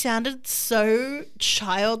and she sounded so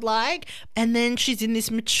childlike, and then she's in this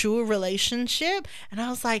mature relationship, and I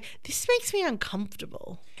was like, this makes me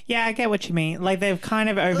uncomfortable. Yeah, I get what you mean. Like, they've kind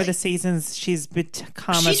of, over the seasons, she's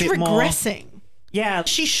become She's a bit more... regressing. Yeah,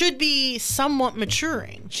 She should be somewhat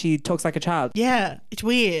maturing. she talks like a child. Yeah, it's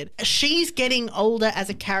weird. She's getting older as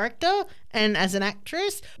a character and as an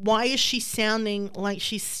actress. Why is she sounding like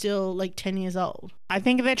she's still like 10 years old? I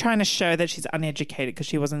think they're trying to show that she's uneducated because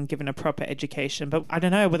she wasn't given a proper education. But I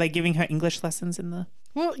don't know, were they giving her English lessons in the...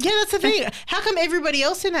 Well, yeah, that's the thing. How come everybody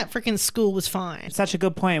else in that freaking school was fine? Such a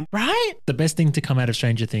good point. Right? The best thing to come out of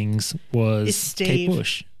Stranger Things was Is Steve. Kate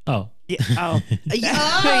Bush. Oh. Yeah. Oh.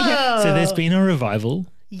 Oh, So there's been a revival.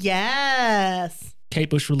 yes. Kate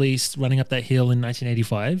Bush released Running Up That Hill in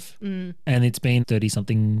 1985, Mm. and it's been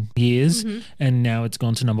 30-something years, Mm-hmm. and now it's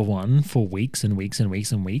gone to number 1 for weeks and weeks and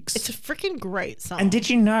weeks and weeks. It's a freaking great song. And did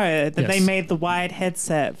you know that they Yes. made the wired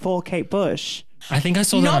headset for Kate Bush? I think I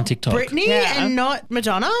saw that on not TikTok. Britney Yeah. and not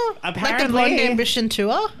Madonna? Like the Apparently. Blonde Ambition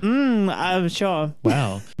tour? I'm sure.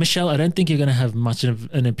 Wow. Michelle, I don't think you're going to have much of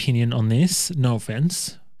an opinion on this. No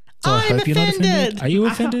offense. So I I'm hope you're not offended. offended. Are you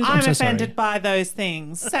offended? I'm so offended sorry. by those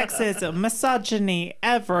things. Sexism, misogyny,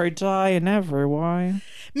 every day and every way.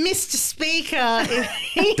 Mr. Speaker,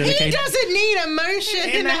 he Dedicate- doesn't need a motion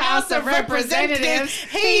in the House of Representatives.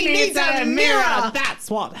 He needs a mirror.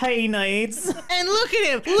 That's what he needs. And look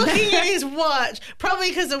at him, looking at his watch. Probably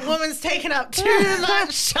because a woman's taken up too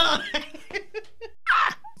much time.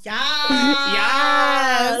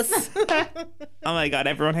 Yes. Oh my God,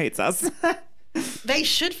 everyone hates us. They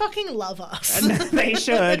should fucking love us. They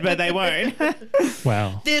should, but they won't.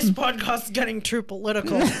 Wow. This podcast is getting too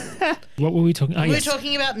political. What were we talking? Oh, We're yes.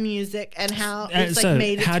 talking about music and how it's like so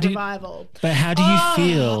made its how do you- revival. But how do you Oh,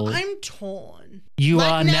 feel? I'm torn. You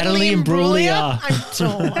are Natalie Imbruglia.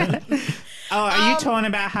 I'm torn. Oh, are you torn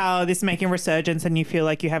about how this is making resurgence and you feel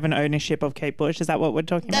like you have an ownership of Kate Bush? Is that what we're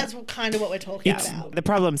talking That's about? kind of what we're talking about. The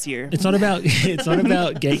problem's you. It's not about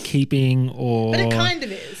gatekeeping or. But it kind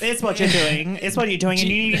of is. It's what you're doing. It's what you're doing, and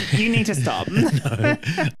you need to stop.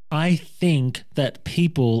 I think that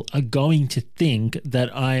people are going to think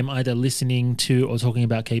that I'm either listening to or talking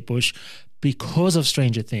about Kate Bush because of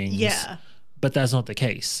Stranger Things. Yeah. But that's not the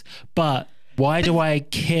case. But Why do I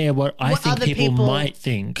care what I What think other people people- might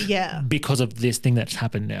think Yeah. because of this thing that's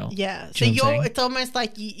happened now? Yeah. Do So you know what I'm saying? it's almost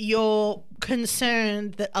like you're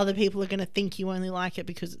concerned that other people are going to think you only like it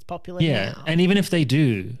because it's popular Yeah. now. And even if they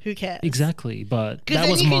do, Who cares? exactly. But Because that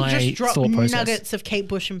then was you my can just drop thought process. nuggets of Kate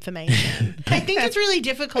Bush information. I think it's really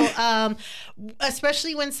difficult,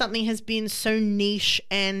 especially when something has been so niche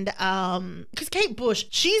and because Kate Bush,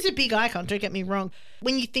 she's a big icon, don't get me wrong.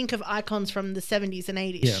 When you think of icons from the 70s and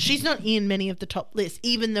 80s, Yeah. she's not in many of the top lists,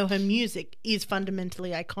 even though her music is fundamentally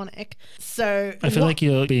iconic. So I feel like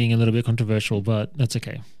you're being a little bit controversial, but that's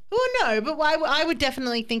okay. Well, no, but I would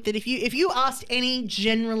definitely think that if you asked any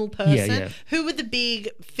general person Yeah. who were the big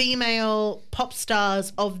female pop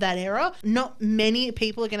stars of that era, not many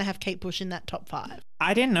people are going to have Kate Bush in that top 5.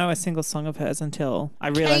 I didn't know a single song of hers until I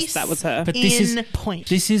realized Case that was her. But this is point.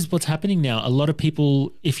 This is what's happening now. A lot of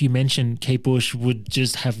people, if you mention Kate Bush, would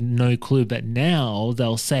just have no clue. But now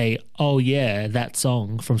they'll say, "Oh yeah, that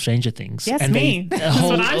song from Stranger Things." Yes, and me. That's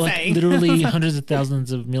what I'm saying. literally hundreds of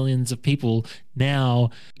thousands of millions of people now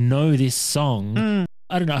know this song.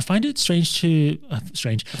 I don't know. I find it strange to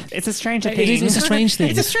strange. It's a stranger thing. It is. It's a strange thing.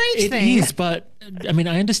 It's a strange thing. It is, but I mean,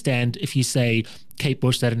 I understand if you say Kate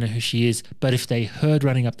Bush, they don't know who she is. But if they heard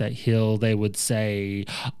Running Up That Hill, they would say,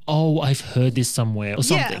 "Oh, I've heard this somewhere" or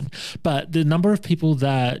Yeah. something. But the number of people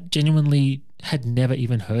that genuinely had never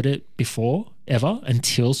even heard it before, ever,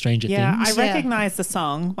 until Stranger Yeah, Things. I recognized the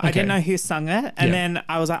song. I Okay. didn't know who sung it. And Yeah. then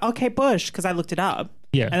I was like, okay, Bush, because I looked it up.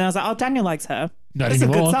 Yeah. And I was like, oh, Daniel likes her. Not This is a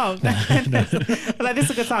good anymore. song. Like, this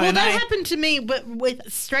is a good song. Well, And that I- happened to me, but with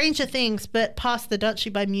Stranger Things, but Past the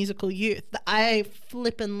Dutchie by Musical Youth. I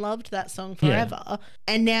flippin' loved that song forever.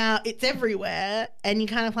 And now it's everywhere. And you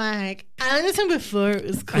kind of like, I like the song before, it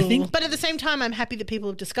was cool. think- But at the same time, I'm happy that people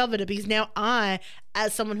have discovered it because now I,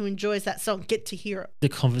 as someone who enjoys that song, get to hear it. The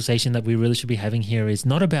conversation that we really should be having here is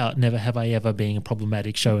not about Never Have I Ever being a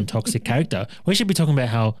problematic show and toxic character. We should be talking about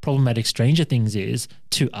how problematic Stranger Things is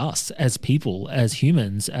to us as people, as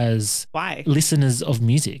humans, as Why? listeners of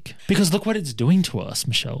music. Because look what it's doing to us,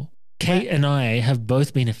 Michelle. Kate and I have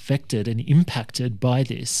both been affected and impacted by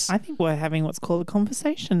this. I think we're having what's called a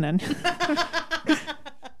conversation then.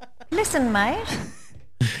 Listen, mate.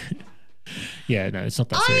 Yeah, no, it's not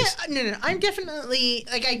that serious. No. I'm definitely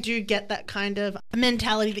like I do get that kind of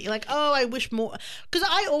mentality that you're like, oh, I wish more, because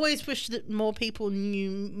I always wish that more people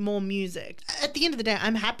knew more music. At the end of the day,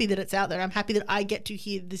 I'm happy that it's out there. I'm happy that I get to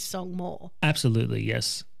hear this song more. Absolutely,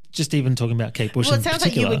 yes. Just even talking about Kate Bush Well, it in sounds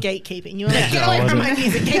like you particular. were gatekeeping. You were like, get No, away I from my wasn't.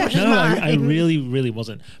 music. Kate Bush is No, mine. I really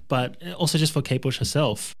wasn't. But also just for Kate Bush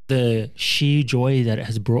herself, the sheer joy that it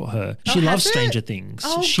has brought her. She has loves it? Stranger Things.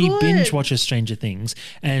 Oh, she good. binge watches Stranger Things.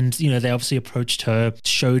 And, you know, they obviously approached her,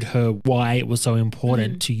 showed her why it was so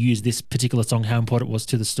important to use this particular song, how important it was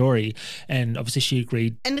to the story. And obviously she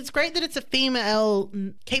agreed. And it's great that it's a female,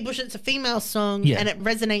 Kate Bush, it's a female song Yeah. and it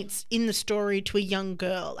resonates in the story to a young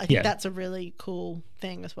girl. I think Yeah. that's a really cool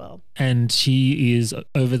thing as well. And she is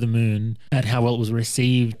over the moon at how well it was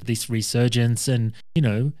received, this resurgence. And, you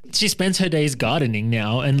know, she spends her days gardening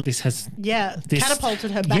now. And this has Yeah, This- catapulted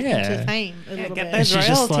her back yeah. into fame a little get bit. And those she's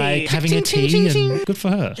just like royalties. having a Ting, ting, tea ting, and ting. good for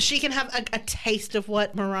her. She can have a taste of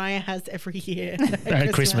what Mariah has every year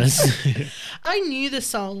At Christmas. I knew the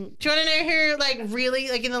song. Do you want to know who, like, really,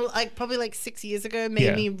 like, in the, like, probably like 6 years ago, made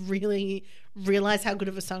Yeah. me really realize how good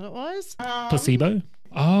of a song it was? Placebo?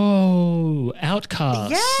 Oh,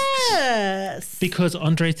 Outcast. Yes. Because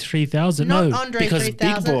Andre 3000. Not no, Andre because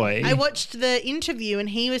 3000. Big Boy. I watched the interview and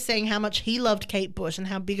he was saying how much he loved Kate Bush and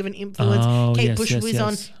how big of an influence Oh, Kate yes, Bush yes, was yes.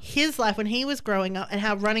 on his life when he was growing up, and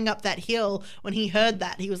how Running Up That Hill, when he heard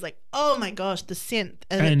that, he was like, oh my gosh, the synth.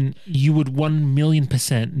 and you would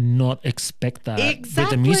 1,000,000% not expect that Exactly. with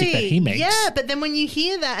the music that he makes. Yeah, but then when you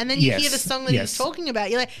hear that and then you hear the Yes, song that yes. he's talking about,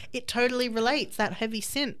 you're like, it totally relates, that heavy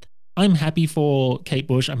synth. I'm happy for Kate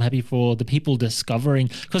Bush. I'm happy for the people discovering,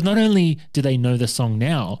 because not only do they know the song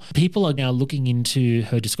now, people are now looking into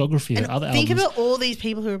her discography, her other Think albums. about all these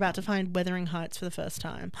people who are about to find Wuthering Heights for the first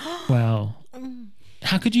time. Wow.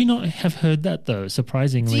 How could you not have heard that though?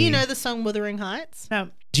 Surprisingly. Do you know the song Wuthering Heights? No,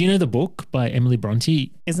 Do you know the book by Emily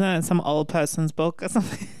Bronte? isn't it some old person's book or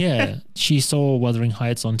something? Yeah, she saw Wuthering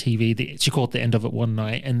Heights on TV. She caught the end of it one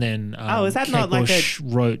night, and then Is that Kate not like Bush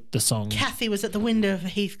wrote the song. Kathy was at the window of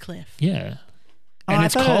Heathcliff. Yeah, Oh, and I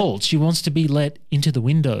it's thought it- cold. She wants to be let into the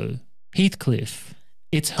window. Heathcliff.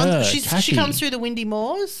 It's her. She Kathy, comes through the windy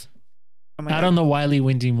moors. Oh my out God. on the wily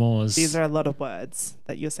windy moors. These are a lot of words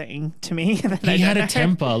that you're saying to me. that I He had don't a know.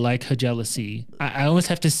 temper like her jealousy. I always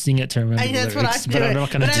have to sing it to remember And the that's what lyrics, I'm but doing. I'm not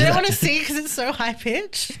going to But do I don't that. want to sing because it's so high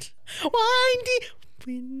pitched. Windy,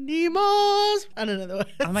 Windy Moors. I don't know the words.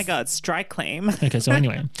 Oh my God, strike claim. Okay, so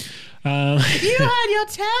anyway. You had your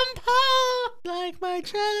temper like my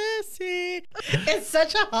jealousy. It's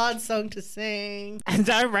such a hard song to sing. And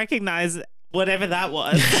I recognize whatever that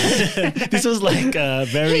was. This was like a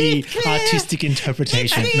very Heathcliff, artistic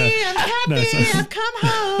interpretation. It's me, I'm happy, it's not. I've come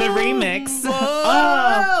home. The remix. Whoa.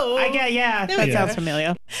 Oh, I get, yeah, There that we sounds go.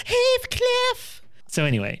 familiar. Heathcliff. So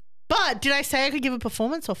anyway, But did I say I could give a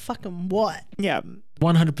performance or fucking what? Yeah.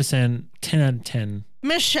 100%, 10 out of 10.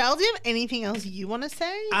 Michelle, do you have anything else you want to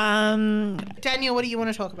say? Daniel, what do you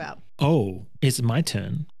want to talk about? Oh, it's my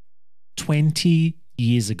turn. 20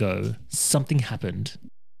 years ago, something happened.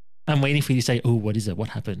 I'm waiting for you to say, oh, what is it? What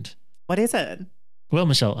happened? What is it? Well,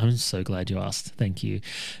 Michelle, I'm so glad you asked. Thank you.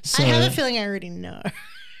 So, I have a feeling I already know.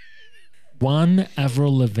 one,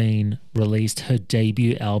 Avril Lavigne released her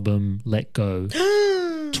debut album, Let Go,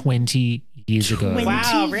 20 years ago. 20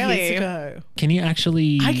 Wow, really? years ago. Can you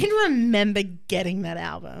actually... I can remember getting that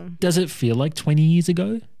album. Does it feel like 20 years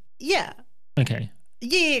ago? Yeah. Okay.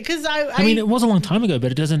 Yeah, because I mean, it was a long time ago,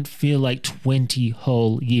 but it doesn't feel like 20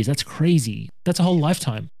 whole years. That's crazy. That's a whole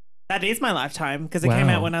lifetime. That is my lifetime because it came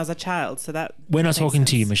Wow. out when I was a child. So that We're not makes talking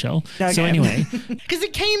to you, sense. Michelle. Okay. So anyway, Because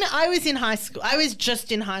it came, I was in high school. I was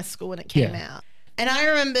just in high school when it came Yeah. out. And I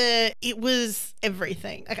remember it was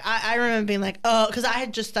everything. Like I remember being like, oh, because I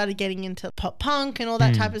had just started getting into pop punk and all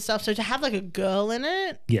that type of stuff. So to have like a girl in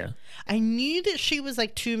it, yeah. I knew that she was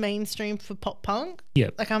like too mainstream for pop punk.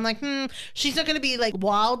 Yep. Like I'm like, she's not going to be like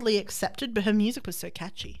wildly accepted, but her music was so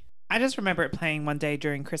catchy. I just remember it playing one day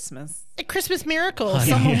during Christmas. A Christmas miracle, Oh,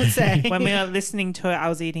 someone yeah. would say. When we were listening to it, I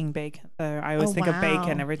was eating bacon. So I always Oh, think of wow.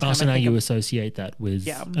 bacon every time. Oh, so I now think you of- associate that with,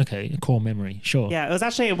 Yeah. okay, a core memory. Sure. Yeah, it was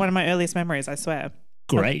actually one of my earliest memories, I swear.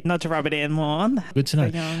 Great. Not to rub it in more. Good to know.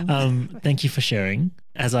 young. Thank you for sharing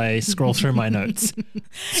as I scroll through my notes.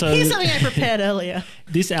 So Here's something I prepared earlier.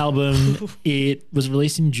 this album, it was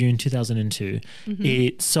released in June 2002.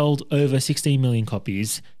 It sold over 16 million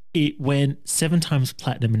copies. It went 7 times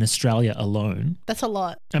platinum in Australia alone. That's a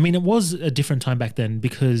lot. I mean, it was a different time back then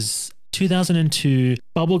because 2002,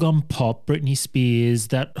 bubblegum pop, Britney Spears,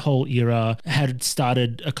 that whole era had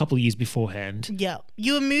started a couple of years beforehand. Yeah.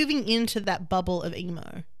 You were moving into that bubble of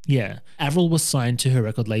emo. Yeah. Avril was signed to her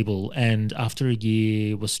record label and after a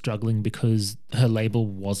year was struggling because her label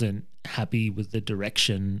wasn't happy with the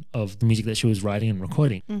direction of the music that she was writing and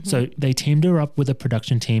recording. So they teamed her up with a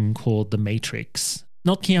production team called The Matrix.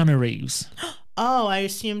 Not Keanu Reeves. Oh, I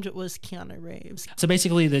assumed it was Keanu Reeves. So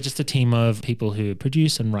basically, they're just a team of people who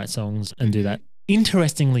produce and write songs and do that.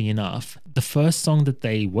 Interestingly enough, the first song that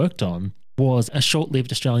they worked on was a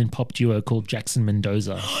short-lived Australian pop duo called Jackson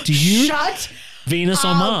Mendoza. Do you? Shut Venus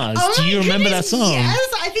on Mars. Oh Do my you remember that goodness, song?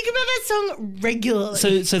 Yes, I think about that song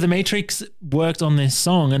regularly. So The Matrix worked on this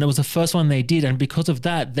song and it was the first one they did. And because of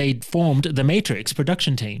that, they formed The Matrix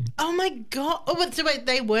production team. Oh my god! Oh, but so wait,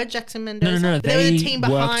 they were Jackson Mendoza. No. They were the They team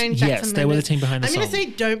worked- behind yes, Jackson they were the Mendoza. team behind the I'm gonna song. say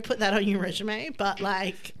don't put that on your resume, but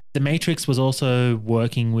like, The Matrix was also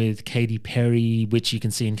working with Katy Perry, which you can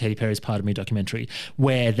see in Katy Perry's Part of Me documentary,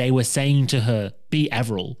 where they were saying to her, be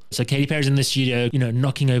Avril. So Katy Perry's in the studio,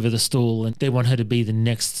 knocking over the stool and they want her to be the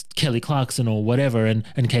next Kelly Clarkson or whatever. And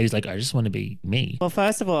Katy's like, I just want to be me. Well,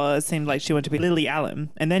 first of all, it seemed like she wanted to be Lily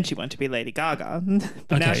Allen, and then she wanted to be Lady Gaga.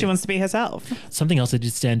 But now Okay. she wants to be herself. Something else that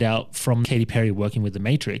did stand out from Katy Perry working with The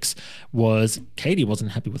Matrix was Katy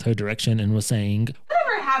wasn't happy with her direction and was saying,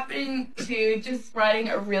 Whatever happened to just writing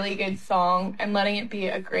a really good song and letting it be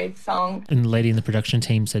a great song? and the lady in the production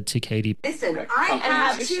team said to Katy, Listen, I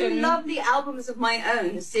have two lovely albums of my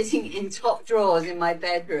own sitting in top drawers in my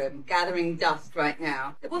bedroom, gathering dust right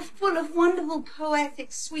now, that were full of wonderful,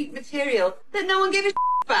 poetic, sweet material that no one gave a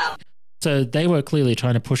about. so they were clearly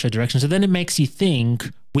trying to push her direction. So then it makes you think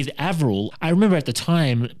with Avril, I remember at the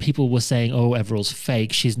time people were saying, oh, Avril's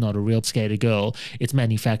fake. She's not a real skater girl. It's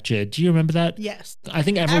manufactured. Do you remember that? yes, I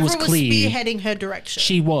think Avril was clear. spearheading her direction.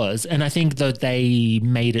 She was. And I think that they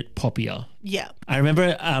made it poppier. yeah. I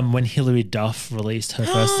remember when Hilary Duff released her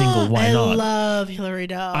first single, Why I Not? love Hilary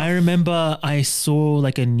Duff. I remember I saw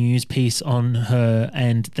like a news piece on her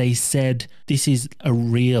and they said this is a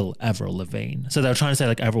real Avril Lavigne. So they were trying to say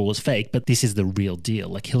like Avril was fake, but this is the real deal.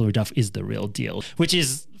 Like Hilary Duff is the real deal, which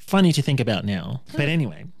is funny to think about now. But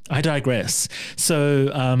anyway, I digress. So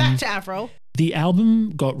Back to Avril. the album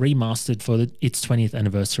got remastered for its 20th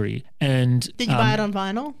anniversary. And Did you buy it on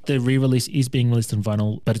vinyl? the re-release is being released on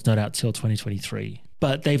vinyl, but it's not out till 2023.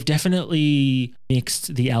 But they've definitely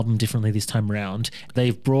mixed the album differently this time around.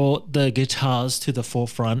 They've brought the guitars to the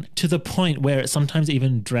forefront to the point where it sometimes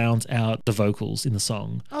even drowns out the vocals in the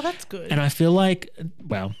song. Oh, that's good. And I feel like,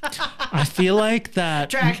 well, I feel like that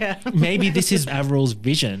Drag her. maybe this is Avril's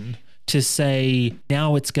vision to say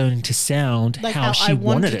now it's going to sound Like how how she I wanted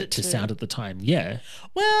wanted it it to to. sound at the time. Yeah,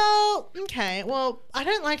 Well, okay. Well, I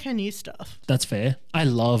don't like her new stuff. that's fair. I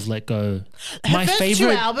love Let Go. Her first two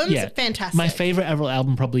albums, fantastic. My favorite Avril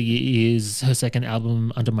album probably is her second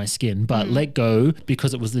album, Under My Skin. But Let Go,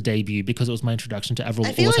 because it was the debut, because it was my introduction to Avril,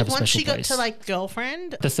 I feel always like have a once special she got place. to like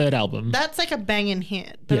Girlfriend, The third album. that's like a banging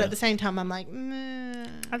hit. But Yeah. at the same time, I'm like, meh.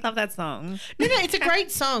 I love that song. No, it's a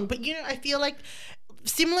great song. But you know, I feel like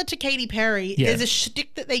similar to Katy Perry, Yeah. there's a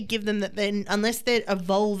shtick that they give them that then unless they're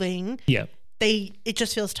evolving, yeah. it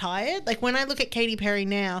just feels tired. Like when I look at Katy Perry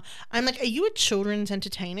now, I'm like, are you a children's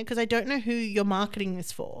entertainer? Because I don't know who you're marketing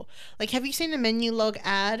this for. Like, have you seen the menu log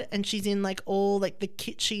ad? And she's in like all like the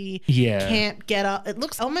kitschy Yeah. camp get up. It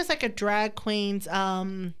looks almost like a drag queen's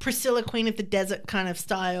Priscilla Queen of the Desert kind of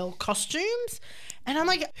style costumes. And I'm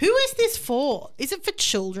like, who is this for? Is it for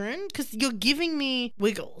children? Because you're giving me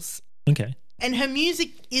Wiggles. Okay. And her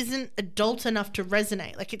music isn't adult enough to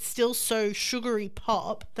resonate. Like, it's still so sugary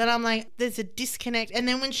pop that I'm like, there's a disconnect. And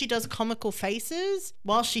then when she does comical faces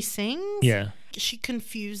while she sings, Yeah. she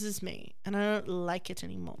confuses me and I don't like it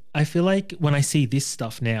anymore. I feel like when I see this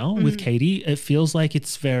stuff now Mm. with Katy, it feels like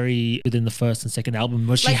it's very within the first and second album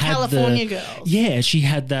where she Like had California Girls. Yeah, she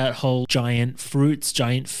had that whole giant fruits,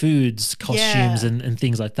 giant foods costumes Yeah. and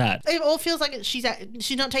things like that. It all feels like she's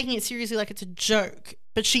not taking it seriously like it's a joke.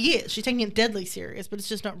 But she is. She's taking it deadly serious, but it's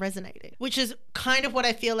just not resonating. Which is kind of what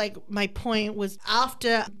I feel like my point was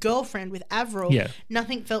after Girlfriend with Avril, Yeah.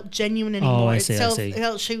 nothing felt genuine anymore. I see, I see. It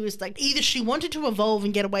felt she was like, either she wanted to evolve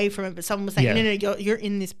and get away from it, but someone was saying, Yeah. no, you're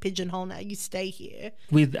in this pigeonhole now. You stay here.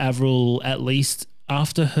 With Avril, at least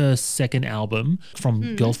after her second album from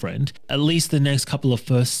Hmm. Girlfriend, at least the next couple of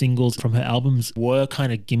first singles from her albums were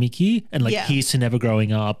kind of gimmicky and like Yeah. Here's to Never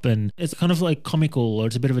Growing Up, and it's kind of like comical or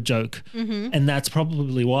it's a bit of a joke. Mm-hmm. And that's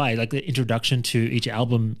probably why like the introduction to each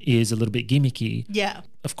album is a little bit gimmicky. Yeah.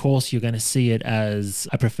 Of course, you're going to see it as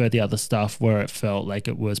I prefer the other stuff where it felt like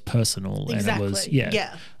it was personal Exactly. and it was,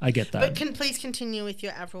 Yeah. I get that. But please continue with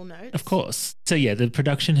your Avril notes. Of course. So yeah, the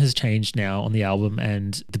production has changed now on the album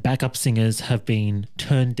and the backup singers have been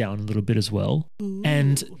turned down a little bit as well.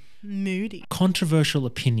 And Moody. controversial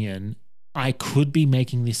opinion, I could be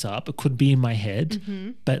making this up, it could be in my head,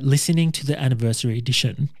 Mm-hmm. but listening to the anniversary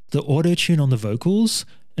edition, the auto-tune on the vocals,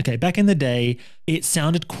 okay, back in the day, it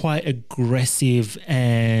sounded quite aggressive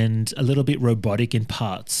and a little bit robotic in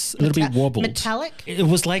parts, a little bit warbled. Metallic? It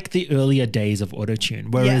was like the earlier days of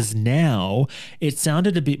autotune, whereas now it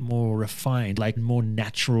sounded a bit more refined, like more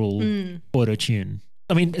natural autotune.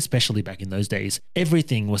 I mean, especially back in those days,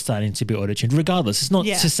 everything was starting to be autotuned regardless. It's not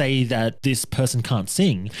Yeah. to say that this person can't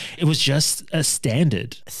sing. It was just a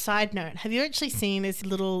standard. Side note, have you actually seen this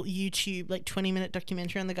little YouTube, like 20-minute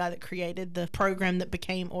documentary on the guy that created the program that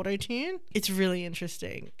became Autotune? It's really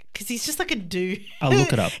interesting because he's just like a dude. I'll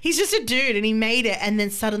look it up. He's just a dude and he made it and then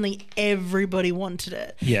suddenly everybody wanted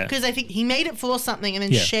it. Yeah. Because I think he made it for something and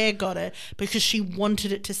then Yeah. Cher got it because she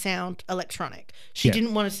wanted it to sound electronic. She Yeah.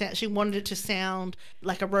 didn't want to sound, she wanted it to sound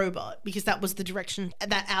like a robot because that was the direction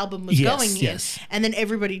that album was Yes, going in. yes. And then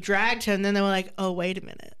everybody dragged her and then they were like, oh, wait a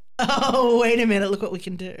minute. Oh, wait a minute. Look what we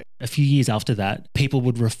can do. A few years after that, people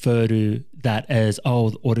would refer to that as,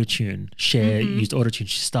 oh, autotune. Cher used autotune.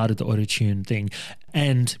 She started the autotune thing.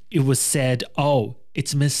 And it was said, oh,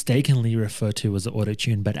 it's mistakenly referred to as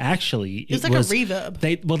autotune, but actually It was like a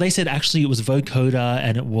reverb. They said actually it was vocoder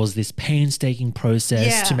and it was this painstaking process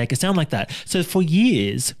Yeah. to make it sound like that. So for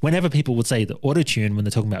years, whenever people would say the autotune when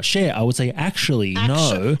they're talking about Cher, I would say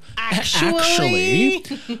no. Actually.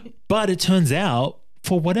 But it turns out,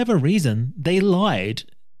 for whatever reason, they lied.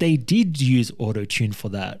 They did use autotune for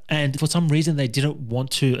that. And for some reason, they didn't want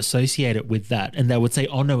to associate it with that. And they would say,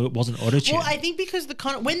 oh, no, it wasn't autotune. Well, I think because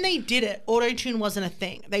when they did it, autotune wasn't a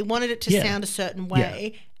thing. They wanted it to Yeah. sound a certain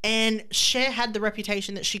way. And Cher had the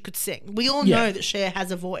reputation that she could sing. We all Yeah. know that Cher has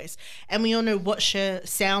a voice. And we all know what Cher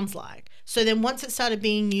sounds like. So then once it started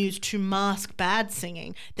being used to mask bad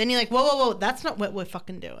singing, then you're like, whoa, that's not what we're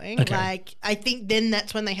fucking doing. Okay. Like, I think then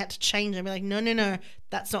that's when they had to change and be like, no,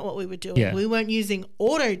 that's not what we were doing. Yeah. We weren't using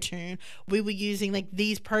auto-tune. We were using like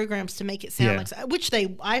these programs to make it sound Yeah. like, which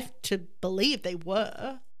I have to believe they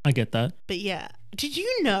were. I get that. But yeah, did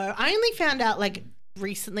you know, I only found out like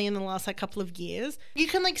recently in the last like couple of years, you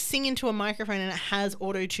can like sing into a microphone and it has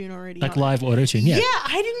auto-tune already Like on it. live autotune, yeah. Yeah,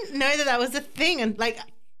 I didn't know that was a thing. And like,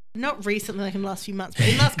 not recently, like in the last few months, but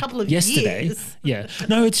in the last couple of Yesterday. years. Yeah.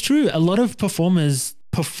 No, it's true. A lot of performers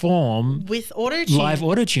perform with auto-tune. live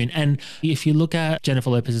auto-tune. And if you look at Jennifer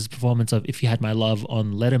Lopez's performance of If You Had My Love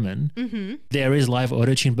on Letterman, there is live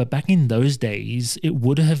auto-tune. But back in those days, it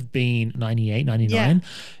would have been 98, 99.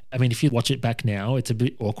 I mean, if you watch it back now, it's a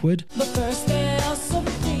bit awkward. But first there are some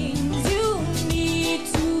things you need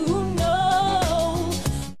to know.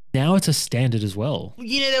 Now it's a standard as well.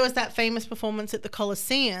 You know, there was that famous performance at the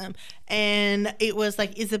Coliseum, and it was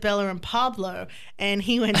like Isabella and Pablo, and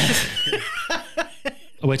he went...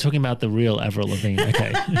 Oh, we're talking about the real Avril Lavigne.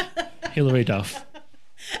 Okay. Hilary Duff.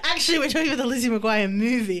 Actually, we're talking about the Lizzie McGuire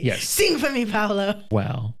movie. Yes. Sing for me, Paolo.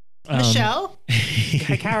 Wow. Michelle?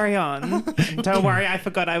 Okay, carry on. Don't worry, I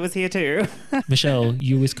forgot I was here too. Michelle,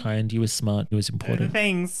 you was kind, you was smart, you was important.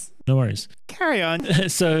 Thanks. No worries. Carry on.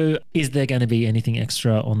 So is there going to be anything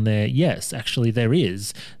extra on there? Yes, actually there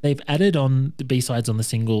is. They've added on the B-sides on the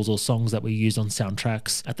singles or songs that were used on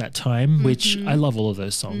soundtracks at that time, which I love all of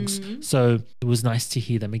those songs. So it was nice to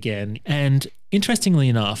hear them again. And interestingly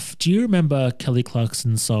enough, do you remember Kelly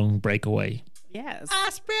Clarkson's song Breakaway? Yes. I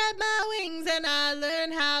spread my wings and I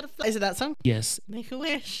learn how to fly. Is it that song? Yes. Make a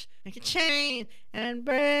wish, make a chain, and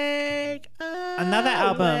break Another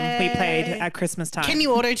album we played at Christmas time. Can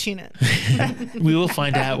you auto-tune it? We will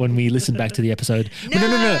find out when we listen back to the episode. No.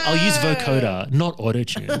 I'll use vocoder, not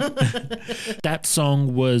autotune. That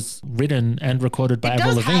song was written and recorded by Avril It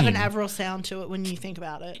does Lavigne. have an Avril sound to it when you think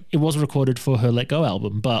about it. It was recorded for her Let Go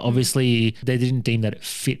album, but obviously they didn't deem that it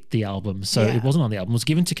fit the album. So Yeah. it wasn't on the album. It was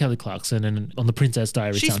given to Kelly Clarkson and on the Princess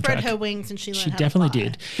Diaries She soundtrack. spread her wings and she learned She how to definitely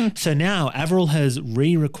fly. did. So now Avril has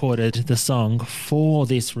re-recorded the song for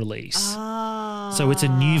this release. So it's a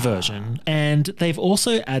new version. And they've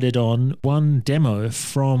also added on one demo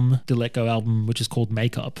from the Let Go album, which is called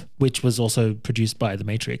Makeup, which was also produced by The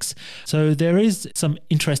Matrix. So there is some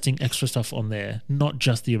interesting extra stuff on there, not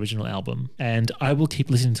just the original album. And I will keep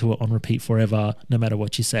listening to it on repeat forever, no matter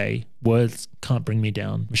what you say. Words can't bring me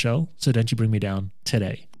down, Michelle. So don't you bring me down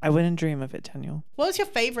today. I wouldn't dream of it, Daniel. What was your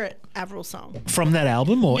favorite Avril song? From that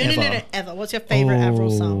album or ever? No, ever. What's your favorite Avril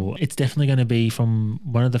song? It's definitely going to be from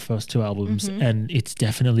one of the first two albums, and it's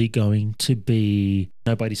definitely going to be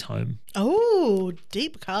Nobody's Home. Oh,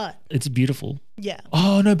 deep cut. It's beautiful. Yeah.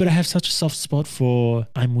 Oh, no, but I have such a soft spot for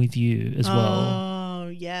I'm With You as well. Oh,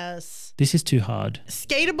 yes. This is too hard.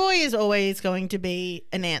 Skater Boy is always going to be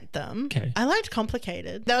an anthem. Okay. I liked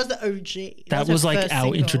Complicated. That was the OG. That her was like first our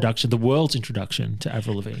single. introduction, the world's introduction to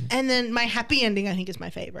Avril Lavigne. And then My Happy Ending, I think, is my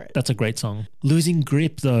favorite. That's a great song. Losing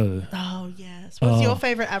Grip, though. Oh, yes. What's your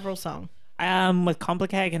favorite Avril song? With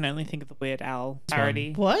Complicated, I can only think of the Weird Al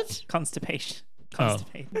parody. What? Constipation. Oh.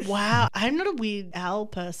 Wow. I'm not a Weird Al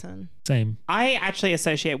person. Same. I actually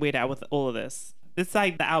associate Weird Al with all of this. It's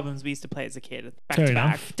like the albums we used to play as a kid, back Fair to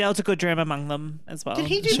enough. back. Delta Goodrem among them as well. Did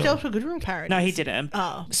he do Sure. Delta Goodrem parodies? No, he didn't.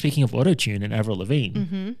 Oh. Speaking of autotune and Avril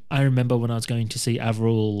Lavigne, I remember when I was going to see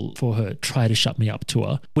Avril for her Try to Shut Me Up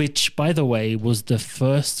tour, which, by the way, was the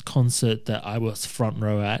first concert that I was front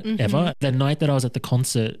row at ever. The night that I was at the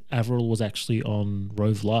concert, Avril was actually on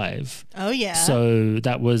Rove Live. Oh, yeah. So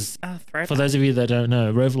that was, Throwback. for those of you that don't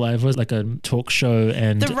know, Rove Live was like a talk show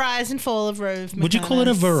and... The rise and fall of Rove would you call it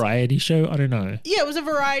a McManus. variety show? I don't know. Yeah, it was a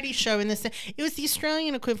variety show in this. It was the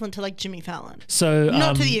Australian equivalent to like Jimmy Fallon. So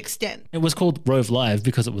Not to the extent. it was called Rove Live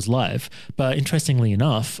because it was live. But interestingly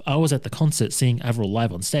enough, I was at the concert seeing Avril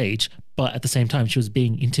live on stage, but at the same time, she was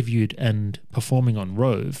being interviewed and performing on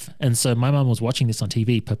Rove. And so my mum was watching this on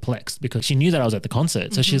TV perplexed because she knew that I was at the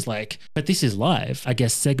concert. So she's like, but this is live. I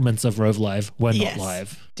guess segments of Rove Live were Yes. not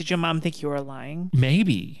live. Did your mum think you were lying?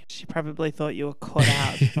 Maybe. She probably thought you were caught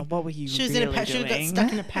out. But what were you She was really she got doing?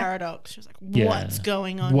 stuck in a paradox. She was like, Yeah. "What's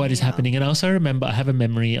going on? What is here?" happening? And I also remember, I have a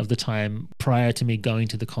memory of the time prior to me going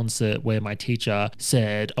to the concert where my teacher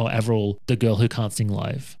said, oh, Avril, the girl who can't sing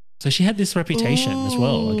live. So she had this reputation as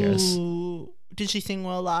well, I guess. Ooh. Did she sing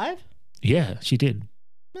well live? Yeah, she did.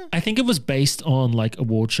 I think it was based on like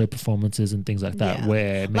award show performances and things like that, Yeah.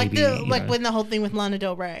 where maybe When the whole thing with Lana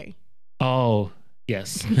Del Rey. Oh,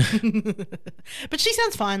 yes, But she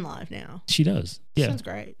sounds fine live now. she does. She Yeah, sounds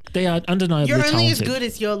great. they are undeniably You're only talented. as good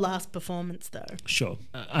as your last performance, though. Sure,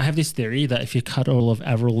 I have this theory that if you cut all of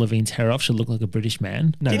Avril Lavigne's hair off, she'll look like a British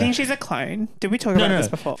man. No, Do you think she's a clone? Did we talk no, about no. this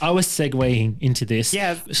before? I was segueing into this.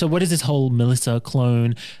 Yeah. So what is this whole Melissa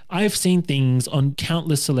clone? I've seen things on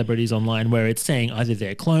countless celebrities online where it's saying either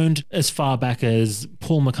they're cloned as far back as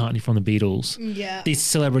Paul McCartney from the Beatles. Yeah. This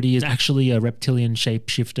celebrity is actually a reptilian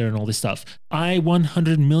shapeshifter and all this stuff. I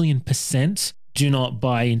 100,000,000% do not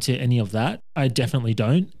buy into any of that. I definitely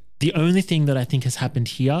don't. The only thing that I think has happened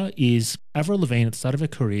here is Avril Lavigne at the start of her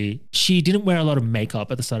career, she didn't wear a lot of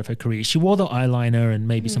makeup at the start of her career. She wore the eyeliner and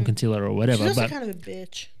maybe some concealer or whatever. She's also But kind of a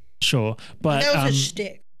bitch. Sure. But That was a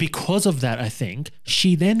shtick. because of that, I think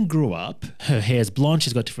she then grew up. Her hair's blonde.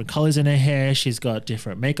 She's got different colors in her hair. She's got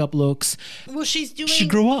different makeup looks. Well, she's doing. She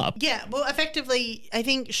grew up. Yeah. Well, effectively, I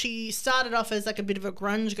think she started off as like a bit of a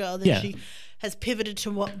grunge girl. Then Yeah. she has pivoted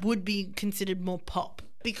to what would be considered more pop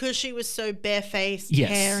because she was so barefaced, Yes.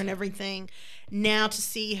 hair and everything. Now to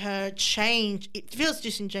see her change, it feels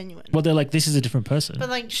disingenuous. Well, they're like, this is a different person. But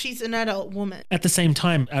like, she's an adult woman. At the same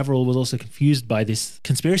time, Avril was also confused by this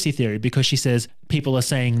conspiracy theory because she says people are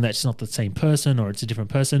saying that she's not the same person or it's a different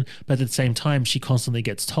person. But at the same time, she constantly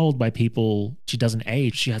gets told by people she doesn't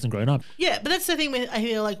age, she hasn't grown up. Yeah, but that's the thing with, I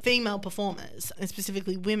feel like, female performers, and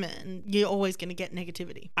specifically women, you're always going to get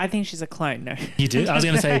negativity. I think she's a clone. No. You do? I was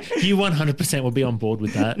going to say, you 100% will be on board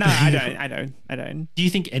with that. No, I don't. Do you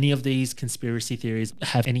think any of these conspiracy theories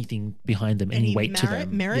have anything behind them, any weight to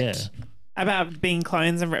them? merit? Yeah. About being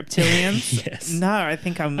clones and reptilians? Yes. No, I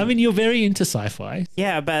think I mean, you're very into sci-fi.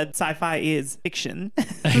 Yeah, but sci-fi is fiction.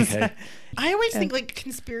 Okay. I always think like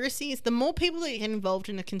conspiracies, the more people that get involved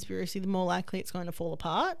in a conspiracy, the more likely it's going to fall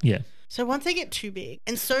apart. Yeah. So once they get too big,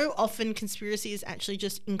 and so often conspiracy is actually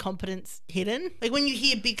just incompetence hidden. Like when you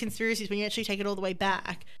hear big conspiracies, when you actually take it all the way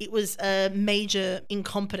back, it was a major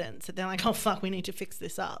incompetence that they're like, oh fuck, we need to fix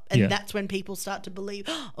this up. And Yeah. that's when people start to believe,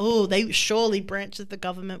 oh, they surely branches of the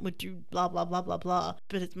government would do blah, blah, blah, blah, blah.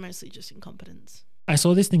 But it's mostly just incompetence. I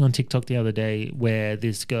saw this thing on TikTok the other day where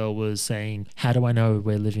this girl was saying, how do I know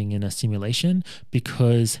we're living in a simulation?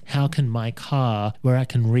 Because how can my car, where I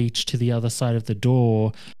can reach to the other side of the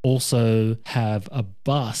door, also have a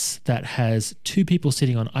bus that has two people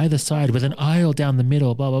sitting on either side with an aisle down the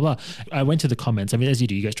middle, blah, blah, blah. I went to the comments. I mean, as you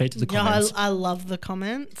do, you go straight to the comments. I love the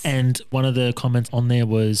comments. And one of the comments on there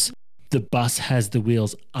was, the bus has the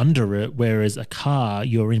wheels under it, whereas a car,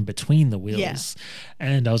 you're in between the wheels. Yeah.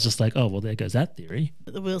 And I was just like, oh, well, there goes that theory.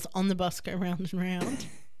 The wheels on the bus go round and round.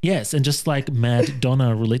 Yes, and just like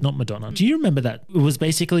Madonna, not Madonna. Do you remember that? It was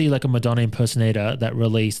basically like a Madonna impersonator that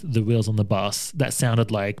released the wheels on the bus that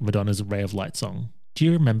sounded like Madonna's Ray of Light song. Do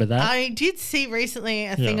you remember that? I did see recently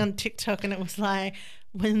a thing Yeah. on TikTok, and it was like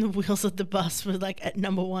when the wheels of the bus were like at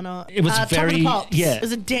number one on. It was Top of the very- Pops. yeah. It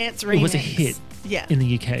was a dance remix. It was a hit Yeah. in the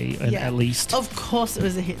UK, and Yeah. at least. Of course, it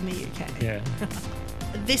was a hit in the UK. Yeah.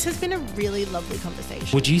 This has been a really lovely conversation.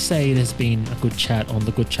 Would you say it has been a good chat on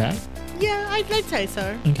the Good Chat? Yeah, I'd say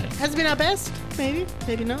so. Okay. Has it been our best? Maybe,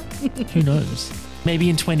 maybe not. Who knows? Maybe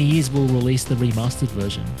in 20 years we'll release the remastered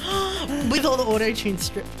version. With all the auto tune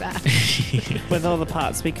stripped back. With all the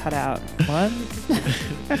parts we cut out. What?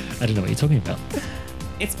 I don't know what you're talking about.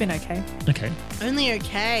 It's been okay. Okay. Only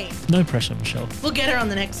okay. No pressure, Michelle. We'll get her on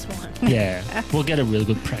the next one. Yeah. We'll get a really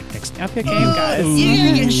good prank next time. Up your game, guys. You're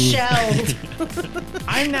gonna get shelled.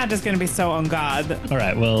 I'm now just going to be so on guard. All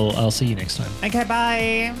right. Well, I'll see you next time. Okay,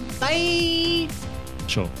 bye. Bye.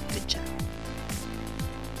 Sure.